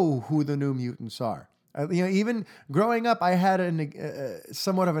even know who the New Mutants are. Even growing up, I had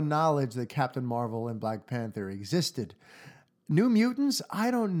somewhat of a knowledge that Captain Marvel and Black Panther existed. New Mutants,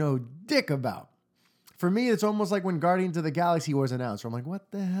 I don't know dick about. For me, it's almost like when Guardians of the Galaxy was announced. I'm like, what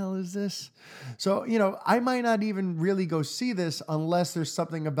the hell is this? So, I might not even really go see this unless there's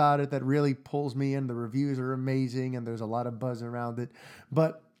something about it that really pulls me in. The reviews are amazing and there's a lot of buzz around it.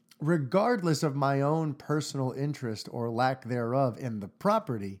 But regardless of my own personal interest or lack thereof in the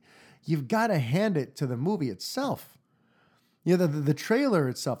property, you've got to hand it to the movie itself. The trailer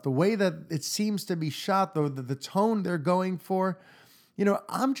itself, the way that it seems to be shot, the tone they're going for.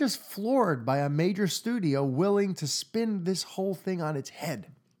 I'm just floored by a major studio willing to spin this whole thing on its head.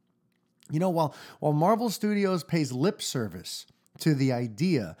 While Marvel Studios pays lip service to the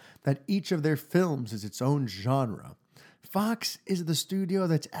idea that each of their films is its own genre, Fox is the studio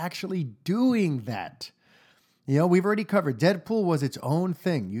that's actually doing that. We've already covered Deadpool was its own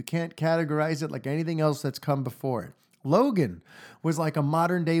thing. You can't categorize it like anything else that's come before it. Logan was like a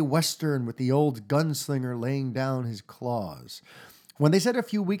modern-day Western with the old gunslinger laying down his claws. When they said a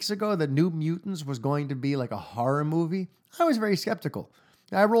few weeks ago that New Mutants was going to be like a horror movie, I was very skeptical.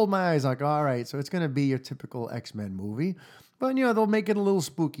 I rolled my eyes like, all right, so it's going to be your typical X-Men movie. But, they'll make it a little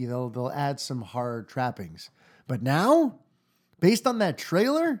spooky. They'll add some horror trappings. But now, based on that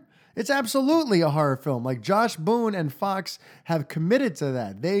trailer, it's absolutely a horror film. Like Josh Boone and Fox have committed to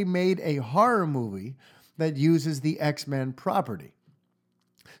that. They made a horror movie that uses the X-Men property.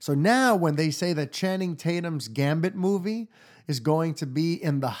 So now when they say that Channing Tatum's Gambit movie is going to be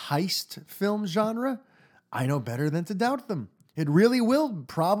in the heist film genre, I know better than to doubt them. It really will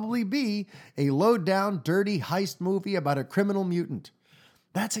probably be a low-down, dirty heist movie about a criminal mutant.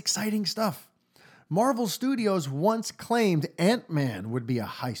 That's exciting stuff. Marvel Studios once claimed Ant-Man would be a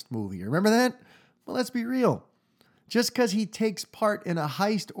heist movie. Remember that? Well, let's be real. Just because he takes part in a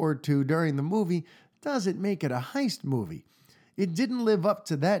heist or two during the movie doesn't make it a heist movie. It didn't live up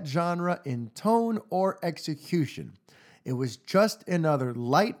to that genre in tone or execution. It was just another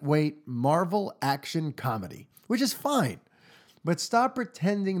lightweight Marvel action comedy, which is fine. But stop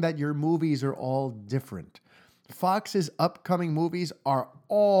pretending that your movies are all different. Fox's upcoming movies are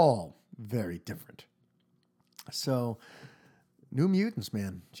all very different. So, New Mutants,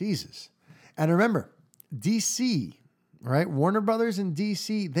 man. Jesus. And remember, DC, right? Warner Brothers and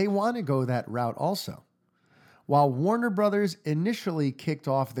DC, they want to go that route also. While Warner Brothers initially kicked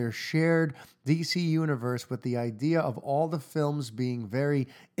off their shared DC universe with the idea of all the films being very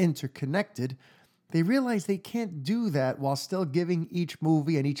interconnected, they realized they can't do that while still giving each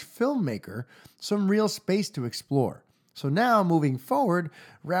movie and each filmmaker some real space to explore. So now, moving forward,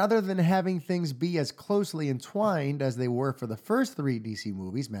 rather than having things be as closely entwined as they were for the first 3 DC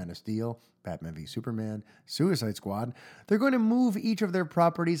movies, Man of Steel, Batman v Superman, Suicide Squad, they're going to move each of their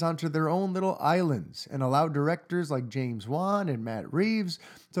properties onto their own little islands and allow directors like James Wan and Matt Reeves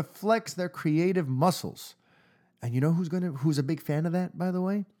to flex their creative muscles. And you know who's a big fan of that, by the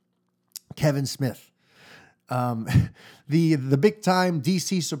way? Kevin Smith. The big-time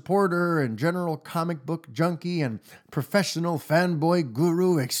DC supporter and general comic book junkie and professional fanboy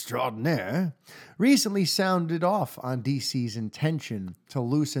guru extraordinaire recently sounded off on DC's intention to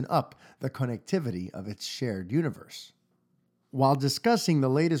loosen up the connectivity of its shared universe. While discussing the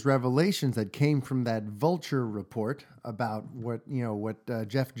latest revelations that came from that Vulture report about what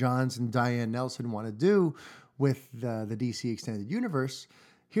Jeff Johns and Diane Nelson want to do with the DC Extended Universe,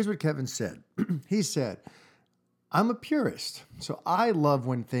 here's what Kevin said. He said, "I'm a purist, so I love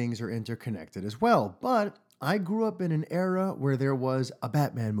when things are interconnected as well, but I grew up in an era where there was a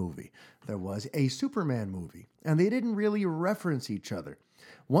Batman movie, there was a Superman movie, and they didn't really reference each other.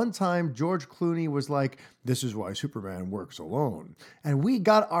 One time, George Clooney was like, 'This is why Superman works alone.' And we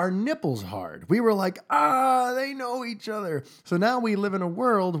got our nipples hard. We were like, they know each other. So now we live in a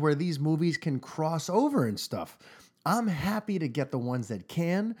world where these movies can cross over and stuff. I'm happy to get the ones that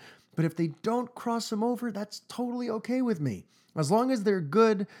can, but if they don't cross them over, that's totally okay with me. As long as they're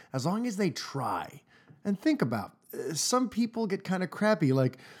good, as long as they try." And think about, some people get kind of crappy,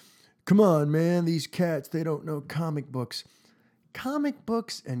 like, "Come on, man, these cats, they don't know comic books." Comic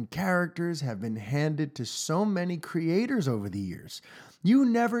books and characters have been handed to so many creators over the years. You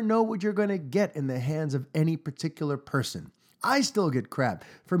never know what you're going to get in the hands of any particular person. I still get crap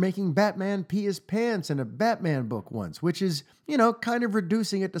for making Batman pee his pants in a Batman book once, which is, kind of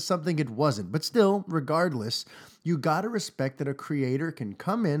reducing it to something it wasn't. But still, regardless, you gotta respect that a creator can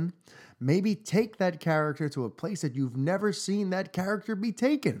come in, maybe take that character to a place that you've never seen that character be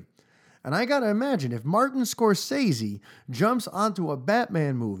taken. And I gotta imagine, if Martin Scorsese jumps onto a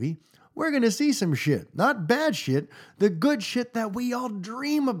Batman movie, we're gonna see some shit. Not bad shit, the good shit that we all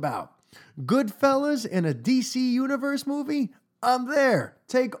dream about. Goodfellas in a DC Universe movie? I'm there.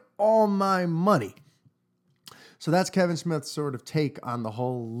 Take all my money. So that's Kevin Smith's sort of take on the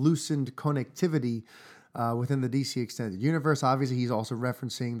whole loosened connectivity within the DC Extended Universe. Obviously, he's also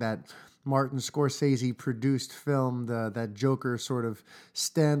referencing that Martin Scorsese produced film, that Joker sort of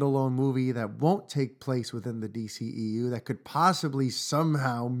standalone movie that won't take place within the DCEU, that could possibly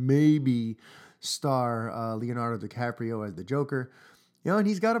somehow maybe star Leonardo DiCaprio as the Joker. And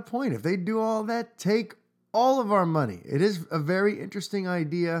he's got a point. If they do all that, take all of our money. It is a very interesting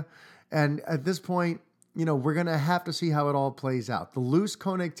idea. And at this point, we're going to have to see how it all plays out. The loose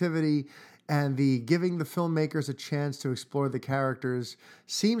connectivity and the giving the filmmakers a chance to explore the characters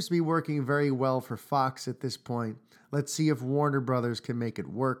seems to be working very well for Fox at this point. Let's see if Warner Brothers can make it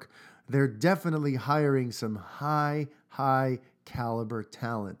work. They're definitely hiring some high caliber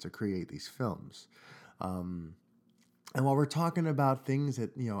talent to create these films. And while we're talking about things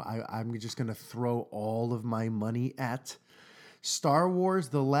that, I'm just going to throw all of my money at, Star Wars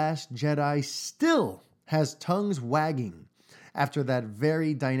The Last Jedi still has tongues wagging after that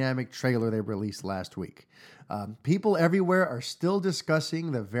very dynamic trailer they released last week. People everywhere are still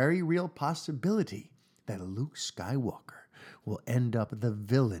discussing the very real possibility that Luke Skywalker will end up the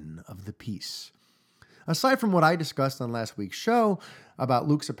villain of the piece. Aside from what I discussed on last week's show about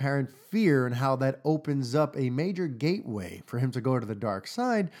Luke's apparent fear and how that opens up a major gateway for him to go to the dark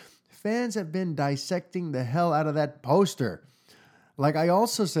side, fans have been dissecting the hell out of that poster. Like I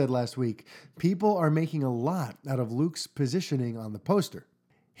also said last week, people are making a lot out of Luke's positioning on the poster.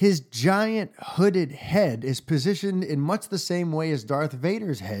 His giant hooded head is positioned in much the same way as Darth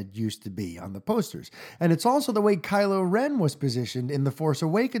Vader's head used to be on the posters. And it's also the way Kylo Ren was positioned in the Force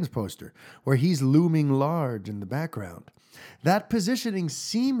Awakens poster, where he's looming large in the background. That positioning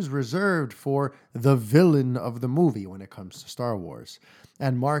seems reserved for the villain of the movie when it comes to Star Wars.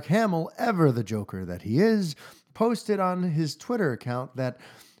 And Mark Hamill, ever the Joker that he is, posted on his Twitter account that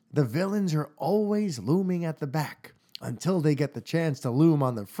the villains are always looming at the back until they get the chance to loom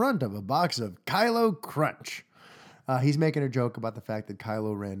on the front of a box of Kylo Crunch. He's making a joke about the fact that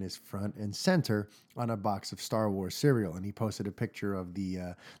Kylo Ren is front and center on a box of Star Wars cereal. And he posted a picture of the,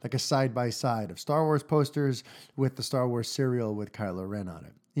 like a side-by-side of Star Wars posters with the Star Wars cereal with Kylo Ren on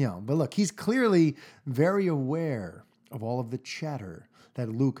it. You know, but look, he's clearly very aware of all of the chatter that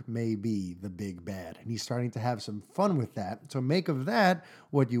Luke may be the big bad. And he's starting to have some fun with that. So make of that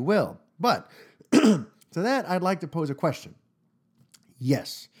what you will. But to that, I'd like to pose a question.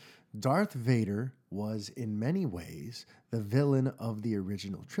 Yes, Darth Vader was in many ways the villain of the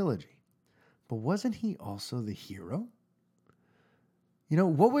original trilogy. But wasn't he also the hero? You know,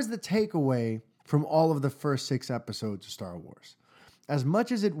 what was the takeaway from all of the first 6 episodes of Star Wars? As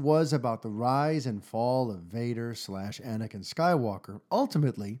much as it was about the rise and fall of Vader/Anakin Skywalker,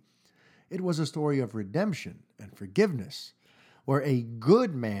 ultimately, it was a story of redemption and forgiveness, where a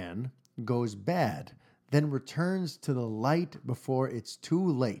good man goes bad, then returns to the light before it's too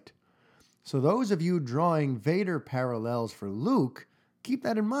late. So those of you drawing Vader parallels for Luke, keep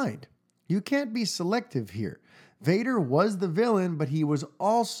that in mind. You can't be selective here. Vader was the villain, but he was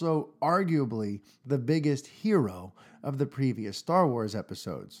also arguably the biggest hero of the previous Star Wars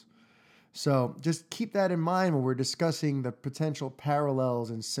episodes. So just keep that in mind when we're discussing the potential parallels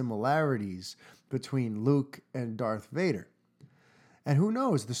and similarities between Luke and Darth Vader. And who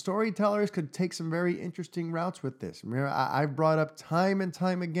knows, the storytellers could take some very interesting routes with this. I've brought up time and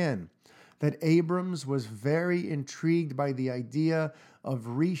time again that Abrams was very intrigued by the idea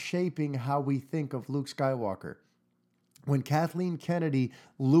of reshaping how we think of Luke Skywalker. When Kathleen Kennedy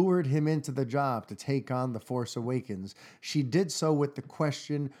lured him into the job to take on The Force Awakens, she did so with the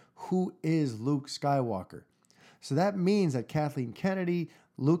question, who is Luke Skywalker? So that means that Kathleen Kennedy,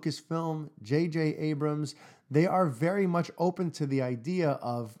 Lucasfilm, J.J. Abrams, they are very much open to the idea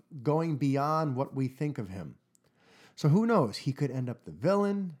of going beyond what we think of him. So who knows? He could end up the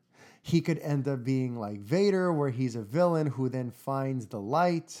villain. He could end up being like Vader, where he's a villain who then finds the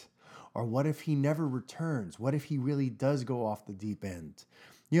light. Or what if he never returns? What if he really does go off the deep end?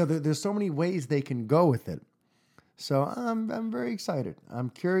 You know, there's so many ways they can go with it. So I'm very excited. I'm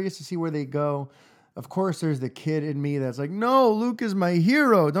curious to see where they go. Of course, there's the kid in me that's like, no, Luke is my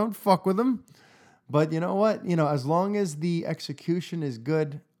hero. Don't fuck with him. But you know what? You know, as long as the execution is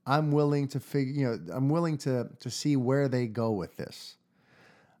good, I'm willing to I'm willing to see where they go with this.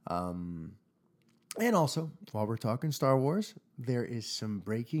 And also, while we're talking Star Wars, there is some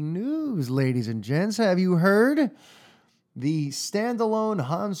breaking news, ladies and gents. Have you heard? The standalone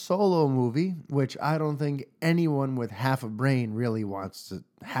Han Solo movie, which I don't think anyone with half a brain really wants to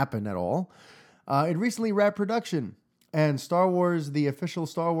happen at all, it recently wrapped production. And Star Wars, the official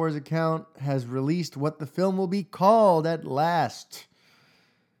Star Wars account, has released what the film will be called at last.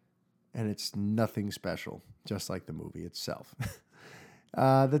 And it's nothing special, just like the movie itself.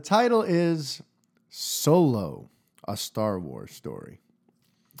 The title is Solo, a Star Wars story.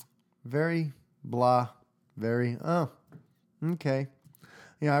 Very blah, very, okay.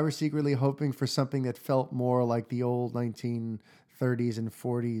 You know, I was secretly hoping for something that felt more like the old 1930s and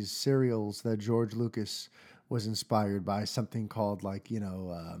 40s serials that George Lucas was inspired by, something called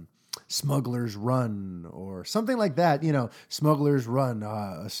Smuggler's Run or something like that. You know, Smuggler's Run,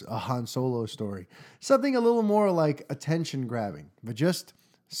 a Han Solo story. Something a little more like attention grabbing, but just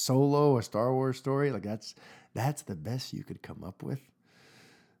Solo, a Star Wars story. Like that's the best you could come up with.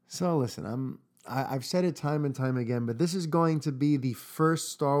 So listen, I've said it time and time again, but this is going to be the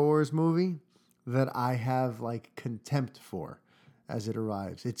first Star Wars movie that I have like contempt for as it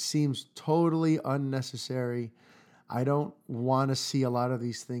arrives. It seems totally unnecessary. I don't want to see a lot of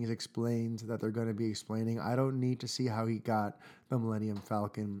these things explained that they're going to be explaining. I don't need to see how he got the Millennium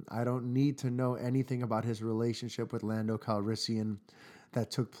Falcon. I don't need to know anything about his relationship with Lando Calrissian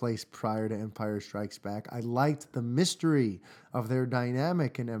that took place prior to Empire Strikes Back. I liked the mystery of their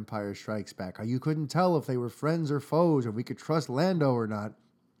dynamic in Empire Strikes Back. How you couldn't tell if they were friends or foes, or we could trust Lando or not.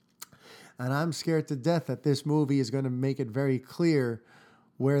 And I'm scared to death that this movie is going to make it very clear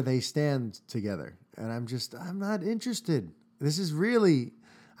where they stand together. And I'm not interested. This is really,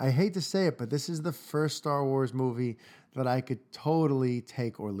 I hate to say it, but this is the first Star Wars movie that I could totally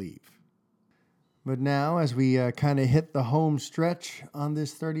take or leave. But now, as we kind of hit the home stretch on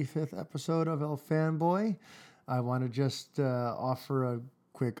this 35th episode of El Fanboy, I want to just offer a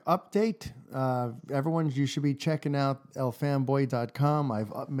quick update. Everyone, you should be checking out elfanboy.com.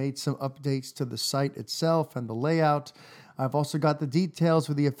 I've made some updates to the site itself and the layout. I've also got the details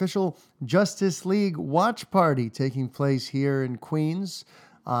for the official Justice League watch party taking place here in Queens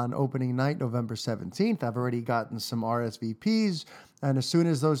on opening night, November 17th. I've already gotten some RSVPs, and as soon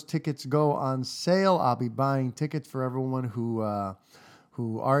as those tickets go on sale, I'll be buying tickets for everyone who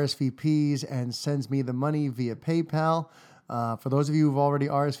RSVPs and sends me the money via PayPal. For those of you who've already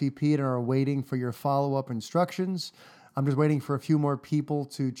RSVP'd and are waiting for your follow-up instructions, I'm just waiting for a few more people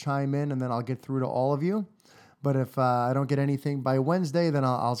to chime in, and then I'll get through to all of you. But if I don't get anything by Wednesday, then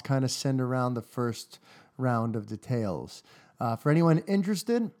I'll kind of send around the first round of details. For anyone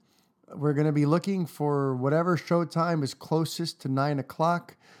interested, we're going to be looking for whatever showtime is closest to 9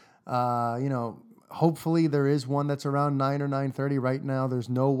 o'clock. Hopefully there is one that's around 9 or 9:30. Right now, there's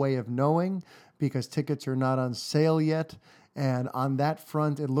no way of knowing because tickets are not on sale yet. And on that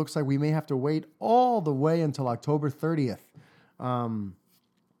front, it looks like we may have to wait all the way until October 30th.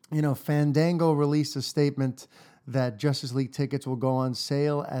 Fandango released a statement that Justice League tickets will go on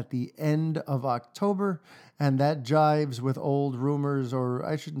sale at the end of October, and that jives with old rumors, or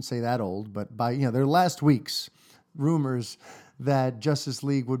I shouldn't say that old, but by their last week's rumors that Justice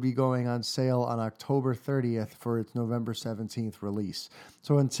League would be going on sale on October 30th for its November 17th release.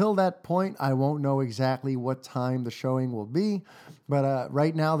 So until that point, I won't know exactly what time the showing will be, but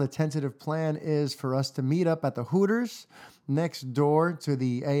right now the tentative plan is for us to meet up at the Hooters next door to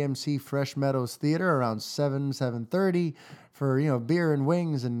the AMC Fresh Meadows Theater around 7:30 for beer and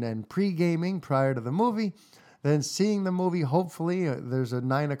wings and pre-gaming prior to the movie. Then seeing the movie, hopefully there's a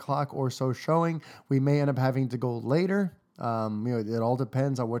 9 o'clock or so showing. We may end up having to go later. It all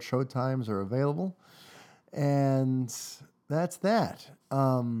depends on what show times are available. And that's that.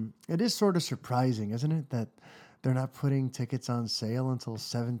 It is sort of surprising, isn't it, that they're not putting tickets on sale until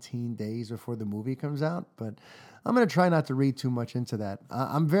 17 days before the movie comes out? But I'm going to try not to read too much into that.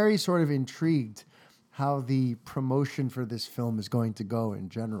 I'm very sort of intrigued how the promotion for this film is going to go in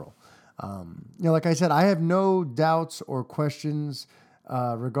general. Like I said, I have no doubts or questions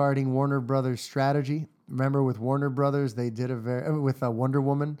regarding Warner Brothers' strategy. Remember, with Warner Brothers, they did with Wonder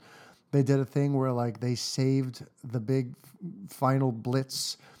Woman, they did a thing where they saved the big final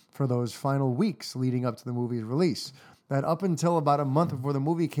blitz for those final weeks leading up to the movie's release. That up until about a month before the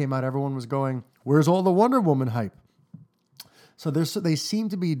movie came out, everyone was going, "Where's all the Wonder Woman hype?" So they seem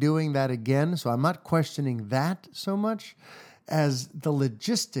to be doing that again. So I'm not questioning that so much as the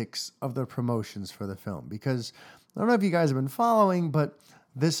logistics of the promotions for the film. Because I don't know if you guys have been following, but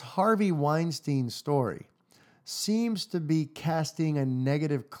this Harvey Weinstein story seems to be casting a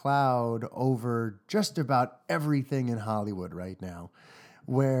negative cloud over just about everything in Hollywood right now,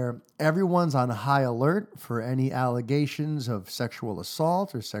 where everyone's on high alert for any allegations of sexual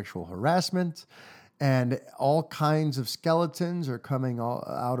assault or sexual harassment, and all kinds of skeletons are coming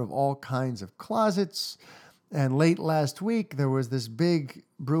out of all kinds of closets. And late last week, there was this big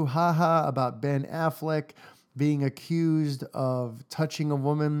brouhaha about Ben Affleck being accused of touching a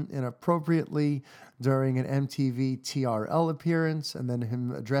woman inappropriately during an MTV TRL appearance, and then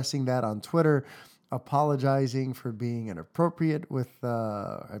him addressing that on Twitter, apologizing for being inappropriate with,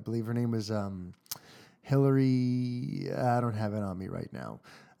 I believe her name was Hillary. I don't have it on me right now.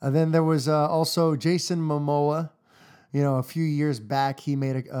 And then there was also Jason Momoa. A few years back, he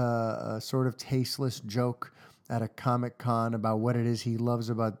made a sort of tasteless joke at a Comic-Con about what it is he loves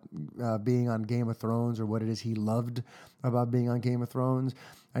about being on Game of Thrones, or what it is he loved about being on Game of Thrones.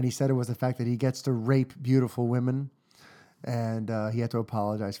 And he said it was the fact that he gets to rape beautiful women. And he had to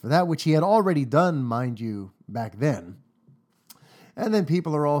apologize for that, which he had already done, mind you, back then. And then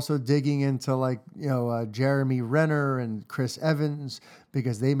people are also digging into Jeremy Renner and Chris Evans,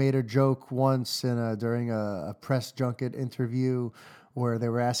 because they made a joke once during a press junket interview where they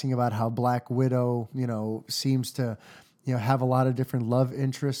were asking about how Black Widow, seems to, have a lot of different love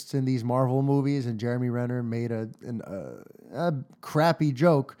interests in these Marvel movies. And Jeremy Renner made a crappy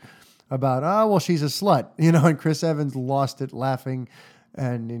joke about, she's a slut, and Chris Evans lost it laughing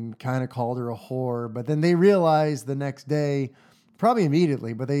and kind of called her a whore. But then they realized the next day, probably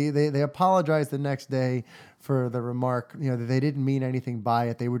immediately, but they apologized the next day for the remark, that they didn't mean anything by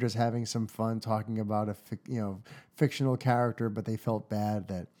it. They were just having some fun talking about a fictional character, but they felt bad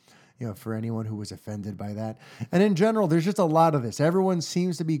that, for anyone who was offended by that. And in general, there's just a lot of this. Everyone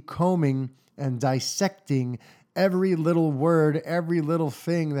seems to be combing and dissecting every little word, every little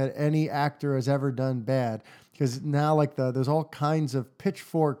thing that any actor has ever done bad. because now like there's all kinds of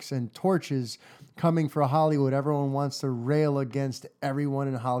pitchforks and torches coming for Hollywood. Everyone wants to rail against everyone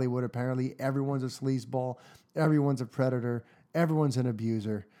in Hollywood. Apparently, everyone's a sleazeball, everyone's a predator, everyone's an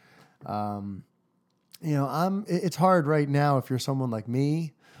abuser. It's hard right now if you're someone like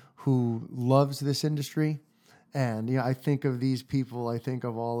me who loves this industry. And, I think of these people, I think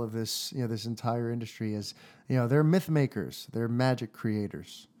of all of this, this entire industry as, they're myth makers, they're magic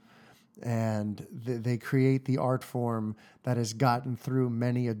creators. And they create the art form that has gotten through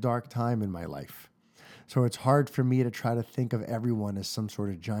many a dark time in my life. So it's hard for me to try to think of everyone as some sort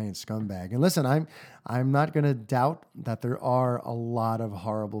of giant scumbag. And listen, I'm not going to doubt that there are a lot of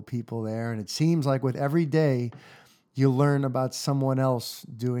horrible people there. And it seems like with every day, you learn about someone else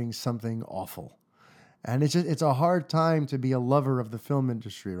doing something awful. And it's a hard time to be a lover of the film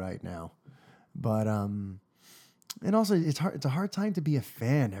industry right now. But and also it's a hard time to be a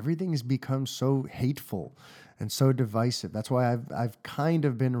fan. Everything has become so hateful and so divisive. That's why I've kind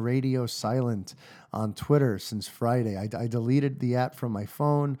of been radio silent on Twitter since Friday. I deleted the app from my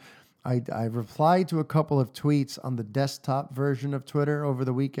phone. I replied to a couple of tweets on the desktop version of Twitter over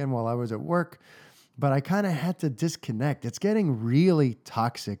the weekend while I was at work, but I kind of had to disconnect. It's getting really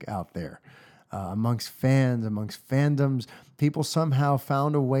toxic out there. Amongst fans, amongst fandoms, people somehow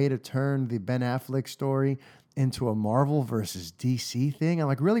found a way to turn the Ben Affleck story into a Marvel versus DC thing. I'm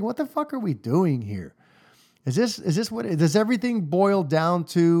like, really, what the fuck are we doing here? Is this what, does everything boil down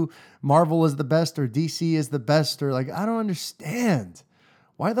to Marvel is the best or DC is the best? Or like, I don't understand.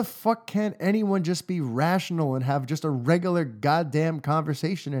 Why the fuck can't anyone just be rational and have just a regular goddamn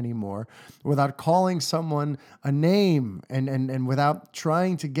conversation anymore without calling someone a name and without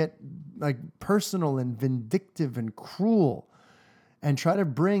trying to get like personal and vindictive and cruel and try to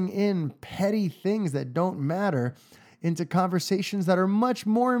bring in petty things that don't matter into conversations that are much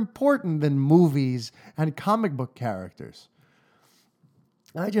more important than movies and comic book characters.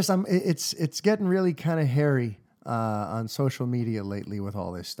 It's getting really kind of hairy on social media lately with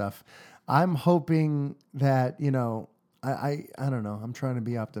all this stuff. I'm hoping that, I don't know. I'm trying to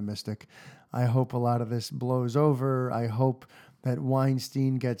be optimistic. I hope a lot of this blows over. I hope that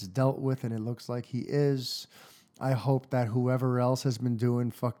Weinstein gets dealt with, and it looks like he is. I hope that whoever else has been doing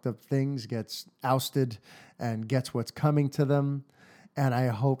fucked up things gets ousted and gets what's coming to them. And I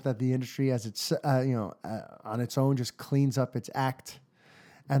hope that the industry, as it's on its own, just cleans up its act,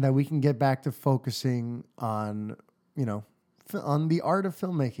 and that we can get back to focusing on on the art of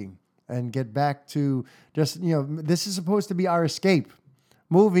filmmaking and get back to just this is supposed to be our escape.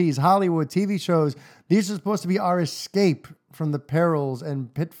 Movies, Hollywood, TV shows, these are supposed to be our escape from the perils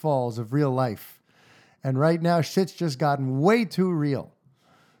and pitfalls of real life. And right now, shit's just gotten way too real.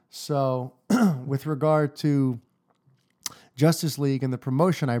 So with regard to Justice League and the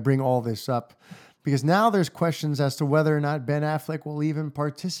promotion, I bring all this up because now there's questions as to whether or not Ben Affleck will even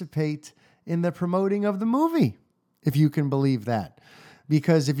participate in the promoting of the movie, if you can believe that.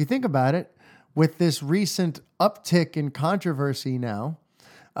 Because if you think about it, with this recent uptick in controversy now,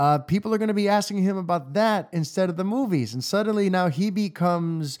 people are going to be asking him about that instead of the movies. And suddenly now he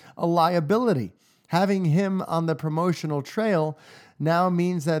becomes a liability. Having him on the promotional trail now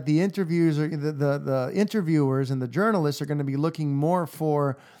means that the interviewers and the journalists are going to be looking more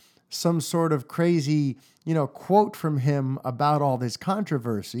for some sort of crazy, quote from him about all this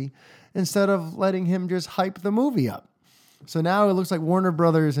controversy instead of letting him just hype the movie up. So now it looks like Warner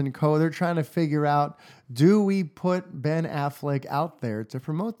Brothers and co, they're trying to figure out, do we put Ben Affleck out there to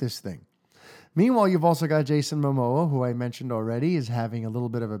promote this thing? Meanwhile, you've also got Jason Momoa, who I mentioned already, is having a little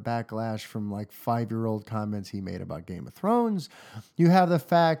bit of a backlash from like 5-year-old comments he made about Game of Thrones. You have the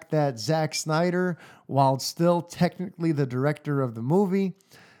fact that Zack Snyder, while still technically the director of the movie,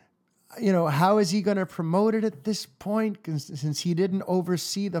 how is he going to promote it at this point? Since he didn't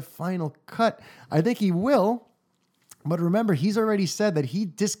oversee the final cut, I think he will. But remember, he's already said that he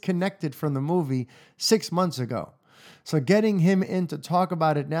disconnected from the movie 6 months ago. So getting him in to talk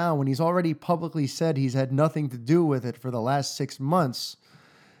about it now when he's already publicly said he's had nothing to do with it for the last 6 months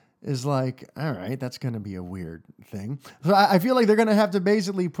is like, all right, that's going to be a weird thing. So I feel like they're going to have to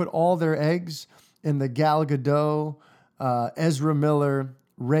basically put all their eggs in the Gal Gadot, Ezra Miller,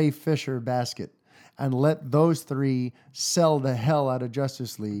 Ray Fisher basket and let those three sell the hell out of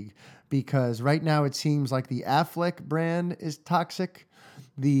Justice League, because right now it seems like the Affleck brand is toxic.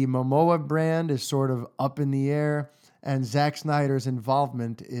 The Momoa brand is sort of up in the air, and Zack Snyder's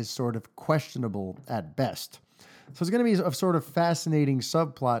involvement is sort of questionable at best. So it's going to be a sort of fascinating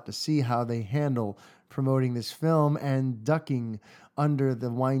subplot to see how they handle promoting this film and ducking under the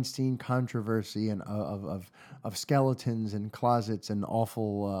Weinstein controversy and of skeletons and closets and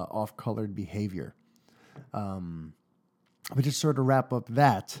awful off-colored behavior. But just sort of wrap up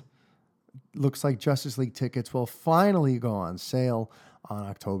that, looks like Justice League tickets will finally go on sale on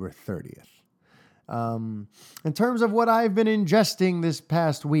October 30th. In terms of what I've been ingesting this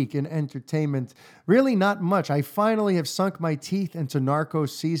past week in entertainment, really not much. I finally have sunk my teeth into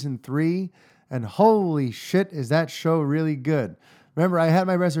Narcos Season 3, and holy shit, is that show really good. Remember, I had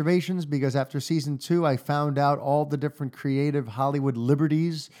my reservations because after Season 2, I found out all the different creative Hollywood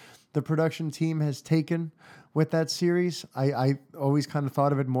liberties the production team has taken with that series. I always kind of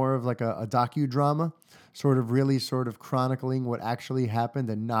thought of it more of like a docudrama, sort of chronicling what actually happened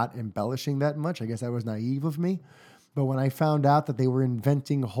and not embellishing that much. I guess that was naive of me. But when I found out that they were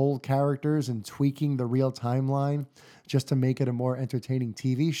inventing whole characters and tweaking the real timeline just to make it a more entertaining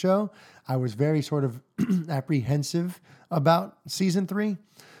TV show, I was very sort of apprehensive about Season 3.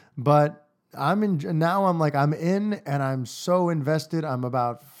 But I'm in, and I'm so invested. I'm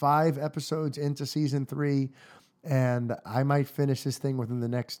about 5 episodes into Season 3, and I might finish this thing within the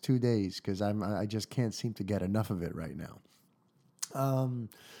next 2 days because I just can't seem to get enough of it right now.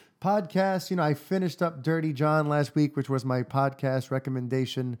 Podcasts, I finished up Dirty John last week, which was my podcast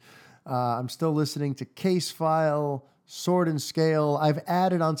recommendation. I'm still listening to Case File, Sword and Scale. I've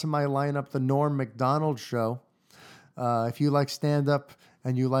added onto my lineup the Norm Macdonald Show. If you like stand-up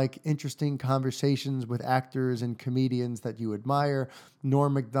and you like interesting conversations with actors and comedians that you admire,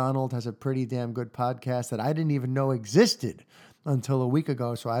 Norm Macdonald has a pretty damn good podcast that I didn't even know existed until a week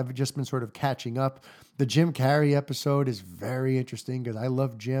ago, so I've just been sort of catching up. The Jim Carrey episode is very interesting because I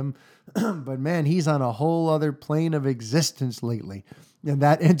love Jim, but man, he's on a whole other plane of existence lately. And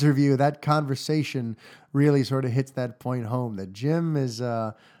that interview, that conversation really sort of hits that point home that Jim is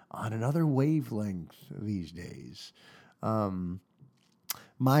on another wavelength these days.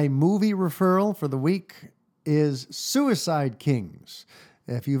 My movie referral for the week is Suicide Kings.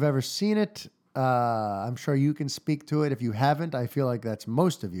 If you've ever seen it, I'm sure you can speak to it. If you haven't, I feel like that's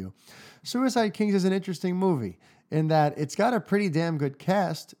most of you. Suicide Kings is an interesting movie in that it's got a pretty damn good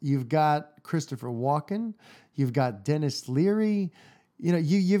cast. You've got Christopher Walken. You've got Dennis Leary.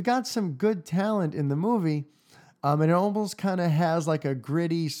 You've got some good talent in the movie. And it almost kind of has like a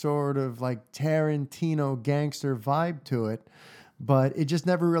gritty sort of like Tarantino gangster vibe to it, but it just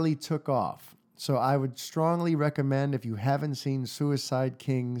never really took off. So I would strongly recommend, if you haven't seen Suicide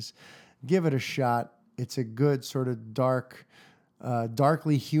Kings, give it a shot. It's a good sort of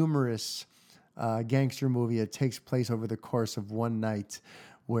darkly humorous gangster movie. It takes place over the course of one night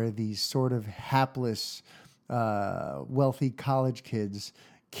where these sort of hapless, wealthy college kids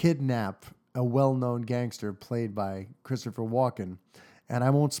kidnap a well-known gangster played by Christopher Walken. And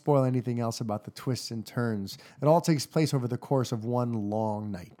I won't spoil anything else about the twists and turns. It all takes place over the course of one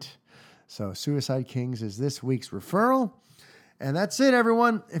long night. So Suicide Kings is this week's referral. And that's it,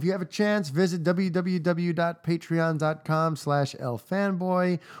 everyone. If you have a chance, visit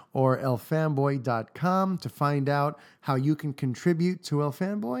www.patreon.com/elfanboy or elfanboy.com to find out how you can contribute to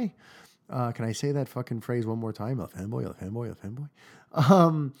Elfanboy. Can I say that fucking phrase one more time? Elfanboy, Elfanboy, Elfanboy.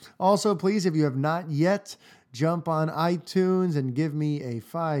 Also, please, if you have not yet, jump on iTunes and give me a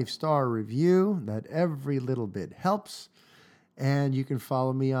 5-star review. That every little bit helps. And you can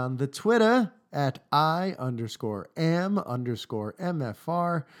follow me on the Twitter at I_am_MFR.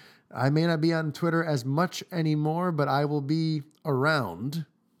 I may not be on Twitter as much anymore, but I will be around.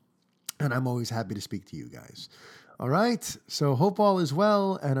 And I'm always happy to speak to you guys. All right. So hope all is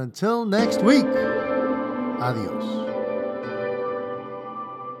well. And until next week, adios.